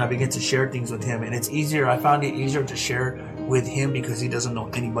know, and I began to share things with him. And it's easier. I found it easier to share with him because he doesn't know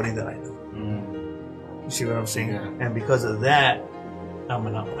anybody that I know. You see what I'm saying? Yeah. And because of that,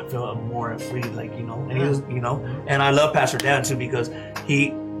 I feel more free, like, you know. And he was, you know, and I love Pastor Dan too because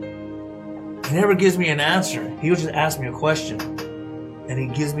he never gives me an answer. He'll just ask me a question, and he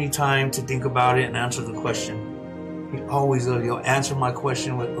gives me time to think about it and answer the question. He always will. He'll answer my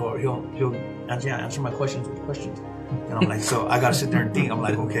question he'll answer my questions with questions. And I'm like, so I gotta sit there and think. I'm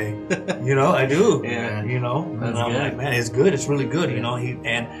like, okay, you know, I do. Yeah. You know, That's and I'm good. like, man, it's good. It's really good. You know,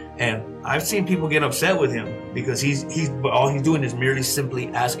 and I've seen people get upset with him because he's all he's doing is merely simply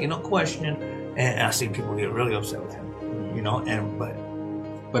asking a question, and I've seen people get really upset with him. You know,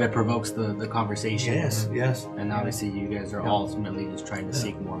 But it provokes the conversation. Yes. And obviously, you guys are ultimately just trying to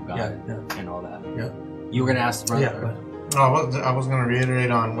seek more of God and all that. Yeah. You were gonna ask, brother. Yeah. I was going to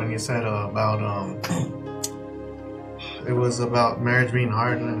reiterate on when you said about it was about marriage being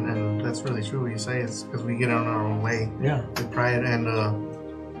hard, and that's really true what you say. It's because we get on our own way Yeah. with pride, and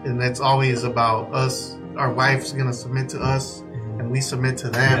it's always about us. Our wife's going to submit to us, and we submit to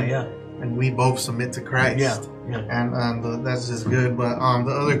them, Yeah. and we both submit to Christ. Yeah. And that's just good. But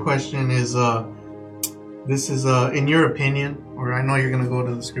the other question is, this is in your opinion, or I know you're going to go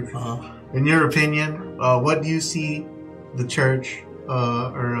to the scripture. In your opinion, what do you see the church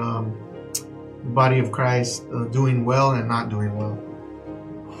or the body of Christ doing well and not doing well?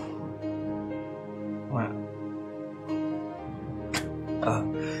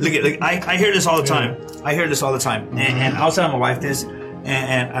 Look, I hear this all the time. I hear this all the time. And I'll tell my wife this,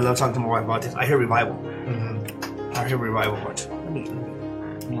 and I love talking to my wife about this. I hear revival. I hear revival much.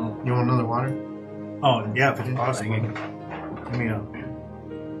 You want another water? Oh, yeah, if it's possible.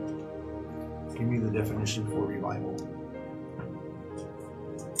 Give me the definition for revival.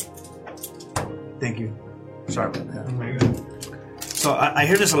 Thank you. Sorry about that. So I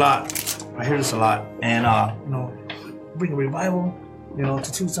hear this a lot. And, you know, bring a revival, you know,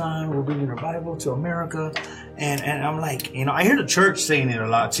 to Tucson. We're bringing revival to America. And I'm like, you know, I hear the church saying it a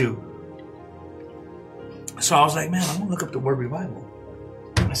lot too. So I was like, man, I'm going to look up the word revival.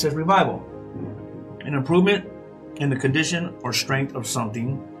 I said revival. An improvement in the condition or strength of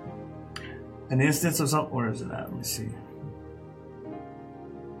something. An instance of something. Where is it at? Let me see.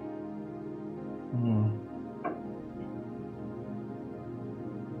 Let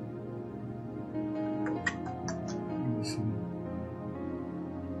me see.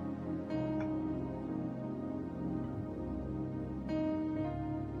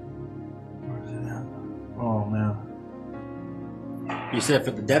 Where is it at? Oh, man. You said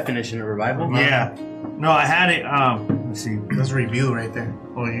for the definition of revival? Yeah. No, I had it. Let me see. That's review right there.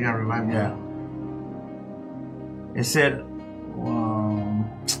 Oh, you got revival. Yeah. It said,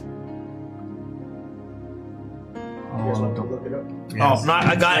 Look it up. Yes. oh, no,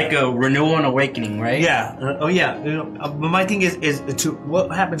 I got Like it. a renewal and awakening, right? Yeah. Oh, yeah. You know, but my thing is to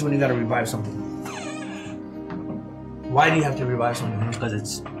what happens when you got to revive something? Why do you have to revive something? Because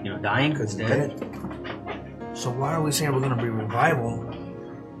it's, dying. Because It's it's dead. dead. So why are we saying we're going to be revival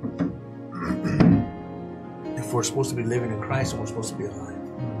if we're supposed to be living in Christ and we're supposed to be alive?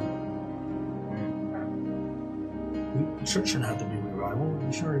 The church shouldn't have to be revival.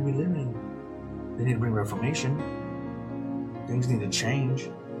 We shouldn't be living. They need to bring reformation. Things need to change.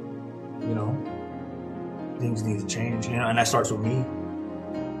 You know, things need to change. You know, and that starts with me.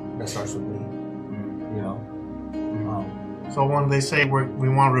 You know. So when they say we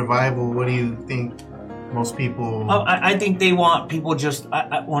want revival, what do you think most people? I think they want people just.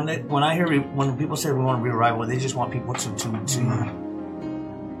 When people say we want to be revival, they just want people to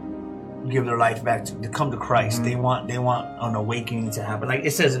give their life back to come to Christ. They want an awakening to happen. Like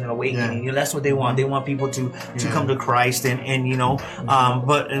it says in an awakening, that's what they want. They want people to come to Christ and you know.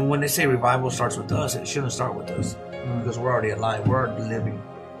 But when they say revival starts with us, it shouldn't start with us because we're already alive. We're already living.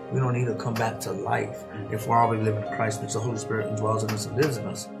 We don't need to come back to life if we're already living in Christ, because the Holy Spirit dwells in us and lives in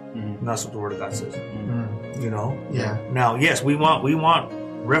us. And that's what the Word of God says. You know. Yeah. Now, yes, we want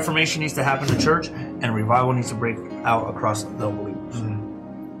reformation needs to happen in the church, and revival needs to break out across the believers.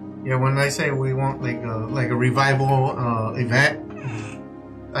 Yeah, when I say we want like a revival event,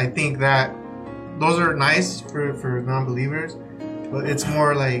 I think that those are nice for non-believers, but it's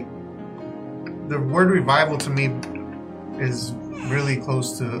more like the word revival to me is really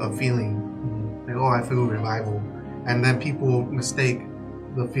close to a feeling. Like, oh, I feel revival, and then people mistake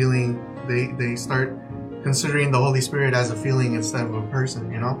the feeling. They start considering the Holy Spirit as a feeling instead of a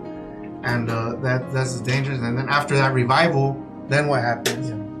person, you know, and that's dangerous. And then after that revival, then what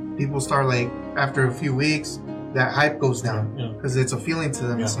happens? People start like after a few weeks, that hype goes down Yeah. because it's a feeling to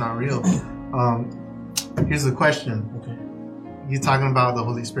them. Yeah. It's not real. Here's the question: Okay. you're talking about the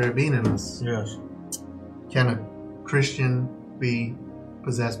Holy Spirit being in us. Yes. Can a Christian be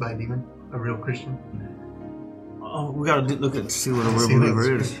possessed by a demon? A real Christian? We gotta look at see what a real See what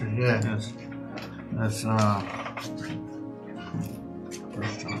believer is. Scripture- Yeah. Yes. That's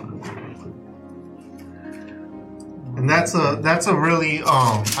First John. And that's a really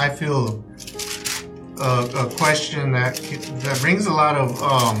I feel a question that brings a lot of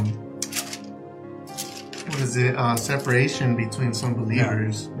separation between some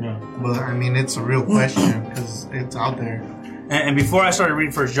believers. Yeah. But I mean, it's a real question because it's out there. And before I started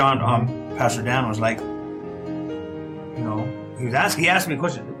reading First John, Pastor Dan was like, he asked me a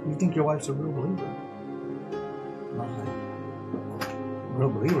question. You think your wife's a real believer? And I was like, real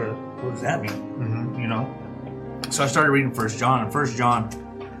believer? What does that mean? Mm-hmm. So I started reading First John, and First John,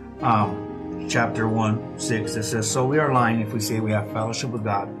 chapter 1:6, it says, "So we are lying if we say we have fellowship with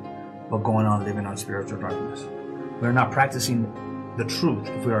God, but going on living on spiritual darkness. We are not practicing the truth.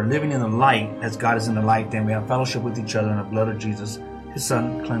 If we are living in the light, as God is in the light, then we have fellowship with each other, and the blood of Jesus, His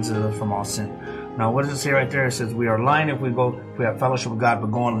Son, cleanses us from all sin." Now, what does it say right there? It says, we are lying if we have fellowship with God, but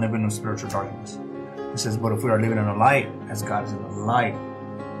go on living in spiritual darkness. It says, but if we are living in the light, as God is in the light,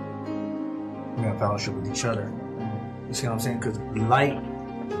 we have fellowship with each other. You see what I'm saying? Because light,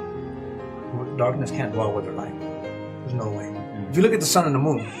 darkness can't dwell with the light. There's no way. If you look at the sun and the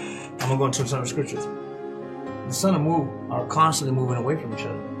moon, I'm going to go into some scriptures. The sun and moon are constantly moving away from each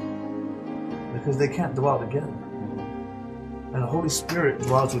other because they can't dwell together. And the Holy Spirit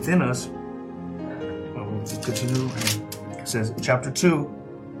dwells within us. Let's continue. It says, chapter 2,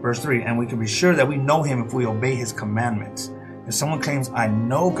 verse 3, "And we can be sure that we know Him if we obey His commandments. If someone claims, I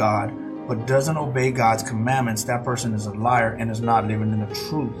know God, but doesn't obey God's commandments, that person is a liar and is not living in the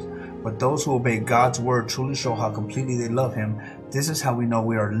truth. But those who obey God's word truly show how completely they love Him. This is how we know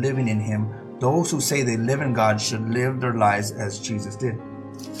we are living in Him. Those who say they live in God should live their lives as Jesus did."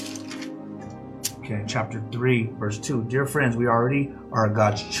 Okay, chapter 3, verse 2. "Dear friends, we already are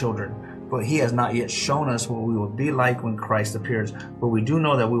God's children, but He has not yet shown us what we will be like when Christ appears. But we do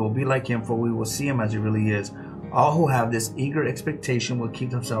know that we will be like Him, for we will see Him as He really is. All who have this eager expectation will keep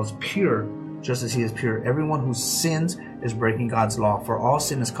themselves pure, just as He is pure. Everyone who sins is breaking God's law, for all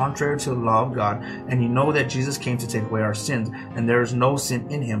sin is contrary to the law of God, and you know that Jesus came to take away our sins, and there is no sin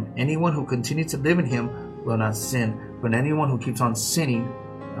in Him. Anyone who continues to live in Him will not sin, but anyone who keeps on sinning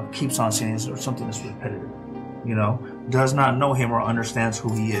or something that's repetitive, does not know Him or understands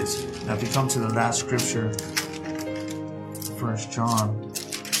who He is." Now, if you come to the last scripture, 1 John,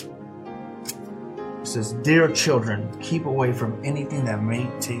 it says, "Dear children, keep away from anything that may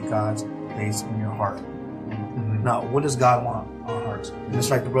take God's place in your heart." Mm-hmm. Now, what does God want in our hearts? And it's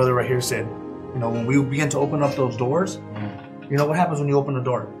like the brother right here said, when we begin to open up those doors, what happens when you open the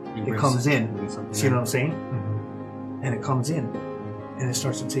door? It comes in. See what I'm saying? Mm-hmm. And it comes in, and it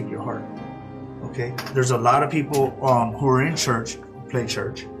starts to take your heart. Okay? There's a lot of people who are in church, play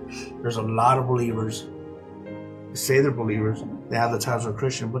church. There's a lot of believers who say they're believers. They have the titles of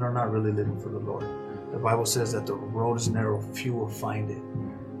Christian, but are not really living for the Lord. The Bible says that the road is narrow, few will find it.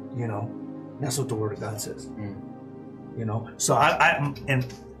 That's what the Word of God says. So and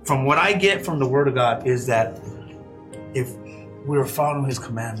from what I get from the Word of God is that if we're following His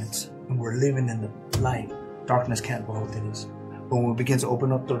commandments and we're living in the light, darkness can't dwell within us. But when we begin to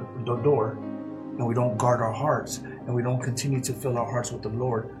open up the door and we don't guard our hearts and we don't continue to fill our hearts with the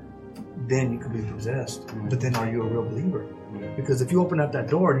Lord, then you can be possessed. But then are you a real believer? Because if you open up that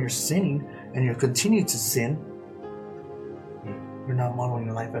door and you're sinning and you continue to sin, you're not modeling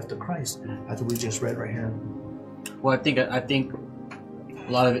your life after Christ, after we just read right here. Well, I think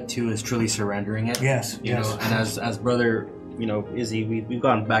a lot of it too is truly surrendering it. Yes. You know, and as brother, Izzy, we've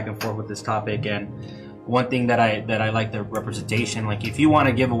gone back and forth with this topic, and one thing that I like the representation. Like, if you want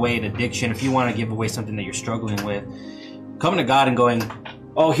to give away an addiction, if you want to give away something that you're struggling with, coming to God and going,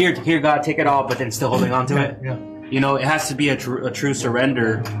 "Oh, here, God, take it all," but then still holding on to it. Yeah. It has to be a true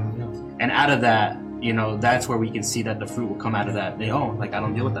surrender, and out of that, that's where we can see that the fruit will come out of that. I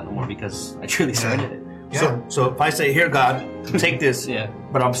don't deal with that no more because I truly surrendered it. Yeah. So if I say, "Here, God, take this,"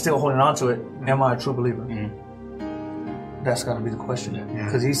 but I'm still holding on to it, am I a true believer? Mm-hmm. That's got to be the question,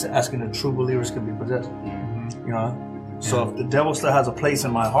 because He's asking if true believers can be possessed. Mm-hmm. So if the devil still has a place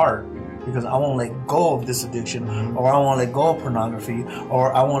in my heart because I won't let go of this addiction, or I won't let go of pornography,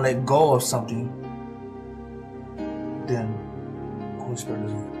 or I won't let go of something, then the Holy Spirit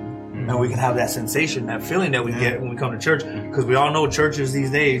doesn't. And we can have that sensation, that feeling that we get when we come to church, because we all know churches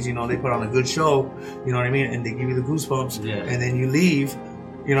these days, they put on a good show, you know what I mean, and they give you the goosebumps, and then you leave,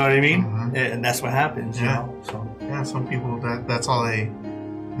 You know what I mean? Mhm. And that's what happens, you Yeah. know? So, Yeah, some people that's all they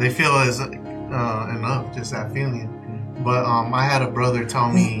feel is enough, just that feeling. But I had a brother tell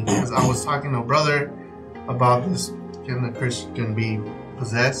me, because I was talking to a brother about this, can a Christian be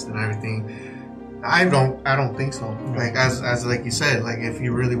possessed and everything. I don't think so. Like as like you said, like if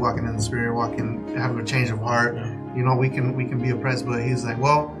you're really walking in the spirit, have a change of heart, you know, we can be oppressed. But he's like,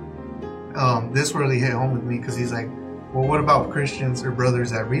 well, this really hit home with me, because he's like, well, what about Christians or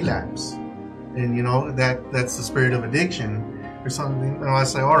brothers that relapse? And you know, that's the spirit of addiction or something. And I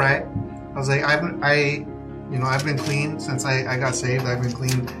was like, all right. I was like, I've been clean since I got saved. I've been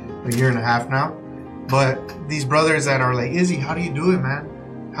clean a year and a half now. But these brothers that are like, Izzy, how do you do it, man?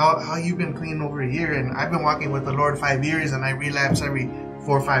 How you been clean over a year? And I've been walking with the Lord 5 years, and I relapse every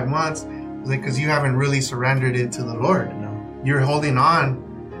 4 or 5 months. It's like, because you haven't really surrendered it to the Lord. no. You're holding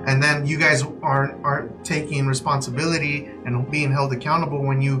on, and then you guys aren't taking responsibility and being held accountable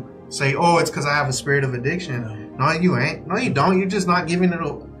when you say, oh, it's because I have a spirit of addiction. No, you ain't. No, you don't. You're just not giving it.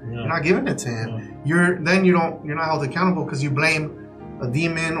 You're not giving it to Him. You're not held accountable because you blame a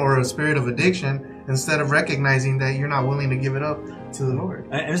demon or a spirit of addiction instead of recognizing that you're not willing to give it up to the Lord.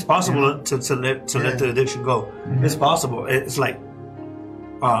 And it's possible to let the addiction go. Mhm. It's possible. It's like,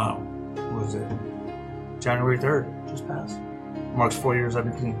 what was it? January 3rd, just passed. Marks 4 years I've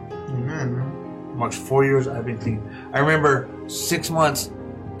been clean. Amen, man. Marks 4 years I've been clean. I remember 6 months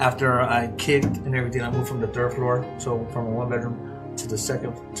after I kicked and everything, I moved from the 3rd floor, so from a 1-bedroom to the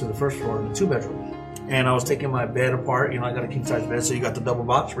 1st floor, in a 2-bedroom. And I was taking my bed apart. You know, I got a king size bed, so you got the double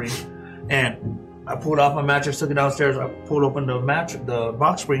box spring. And I pulled off my mattress, took it downstairs. I pulled open the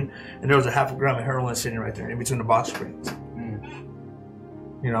box spring, and there was a 1/2 gram of heroin sitting right there in between the box springs.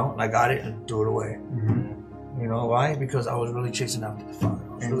 You know, and I got it and threw it away. You know why? Because I was really chasing after the Father.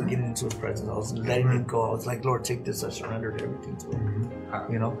 I was really getting into His presence. I was letting it go. I was like, Lord, take this. I surrendered everything to Him.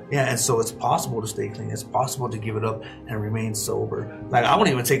 You know? Yeah, and so it's possible to stay clean. It's possible to give it up and remain sober. Like, I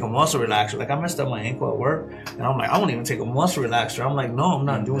wouldn't even take a month to relax. Like, I messed up my ankle at work, and I'm like, I wouldn't even take a month to relax. I'm like, no, I'm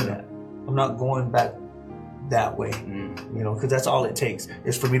not doing that. I'm not going back that way. You know, because that's all it takes.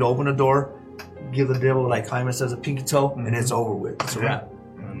 It's for me to open the door, give the devil, like Hyman says, a pinky toe, and it's over with. It's a wrap.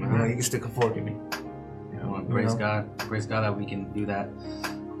 You know, you can stick a fork in me. Well, praise God that we can do that.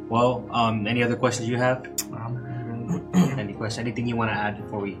 Well, any other questions you have? Any questions? Anything you want to add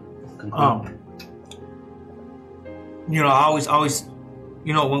before we conclude? You know, I always,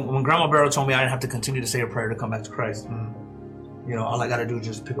 you know, when Grandma Barrow told me I didn't have to continue to say a prayer to come back to Christ, you know, all I got to do is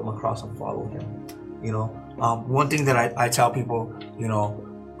just pick up my cross and follow Him. You know, one thing that I tell people, you know,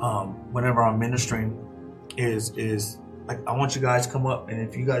 whenever I'm ministering is like, I want you guys to come up, and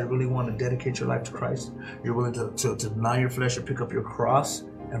if you guys really want to dedicate your life to Christ, you're willing to deny your flesh and pick up your cross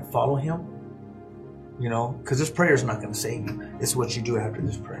and follow Him. You know, because this prayer is not going to save you. It's what you do after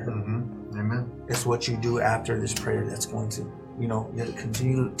this prayer. Amen. It's what you do after this prayer that's going to, you know, you got to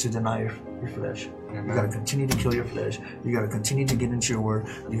continue to deny your flesh. Amen. You got to continue to kill your flesh. You got to continue to get into your word.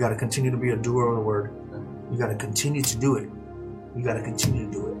 You got to continue to be a doer of the word. You got to continue to do it. You got to continue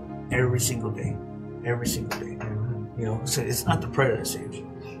to do it every single day. Every single day. You know, so it's not the prayer that saves you.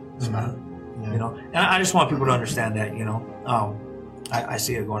 It's not. Yeah. You know, and I just want people to understand that, you know, I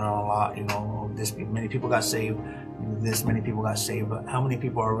see it going on a lot, you know, many people got saved, many people got saved, but how many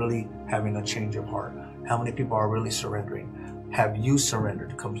people are really having a change of heart? How many people are really surrendering? Have you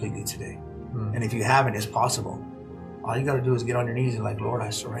surrendered completely today? And if you haven't, it's possible. All you got to do is get on your knees and like, Lord, I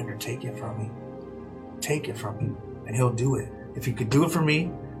surrender. Take it from me. Take it from me. And He'll do it. If He could do it for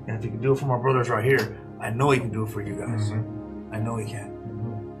me, and if He could do it for my brothers right here, I know He can do it for you guys. I know He can.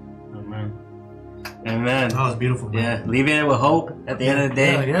 Amen. Amen. That was beautiful, man. Yeah, leaving it with hope at the end of the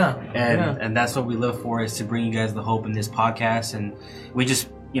day. And that's what we live for, is to bring you guys the hope in this podcast. And we just,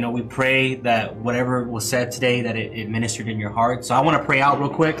 you know, we pray that whatever was said today, that it ministered in your heart. So I want to pray out real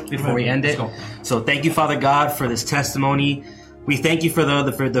quick before we end it. So thank you, Father God, for this testimony. We thank you for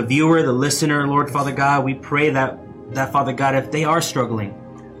the viewer, the listener, Lord Father God. We pray that Father God, if they are struggling,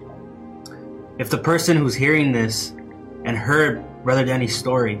 if the person who's hearing this and heard Brother Danny's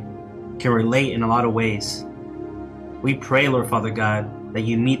story can relate in a lot of ways, we pray, Lord Father God, that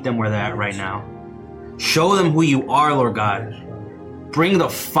you meet them where they're at right now. Show them who you are, Lord God. Bring the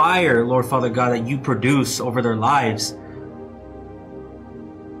fire, Lord Father God, that you produce over their lives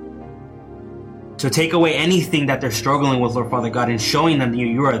to take away anything that they're struggling with, Lord Father God, and showing them that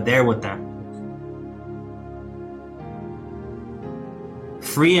you are there with them.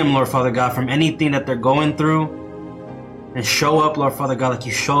 Free them, Lord Father God, from anything that they're going through, and show up, Lord Father God, like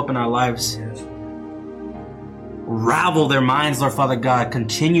you show up in our lives. unravel their minds, Lord Father God.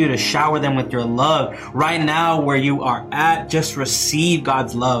 Continue to shower them with your love. Right now, where you are at, just receive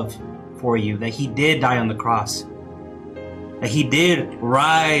God's love for you. That He did die on the cross. That He did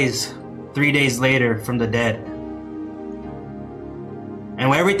rise 3 days later from the dead.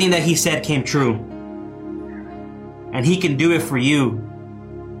 And everything that He said came true. And He can do it for you.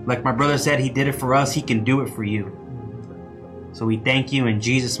 Like my brother said, He did it for us. He can do it for you. So we thank you in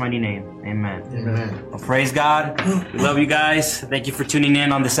Jesus' mighty name. Amen. Amen. Well, praise God. We love you guys. Thank you for tuning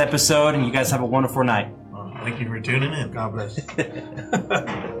in on this episode. And you guys have a wonderful night. Thank you for tuning in. God bless.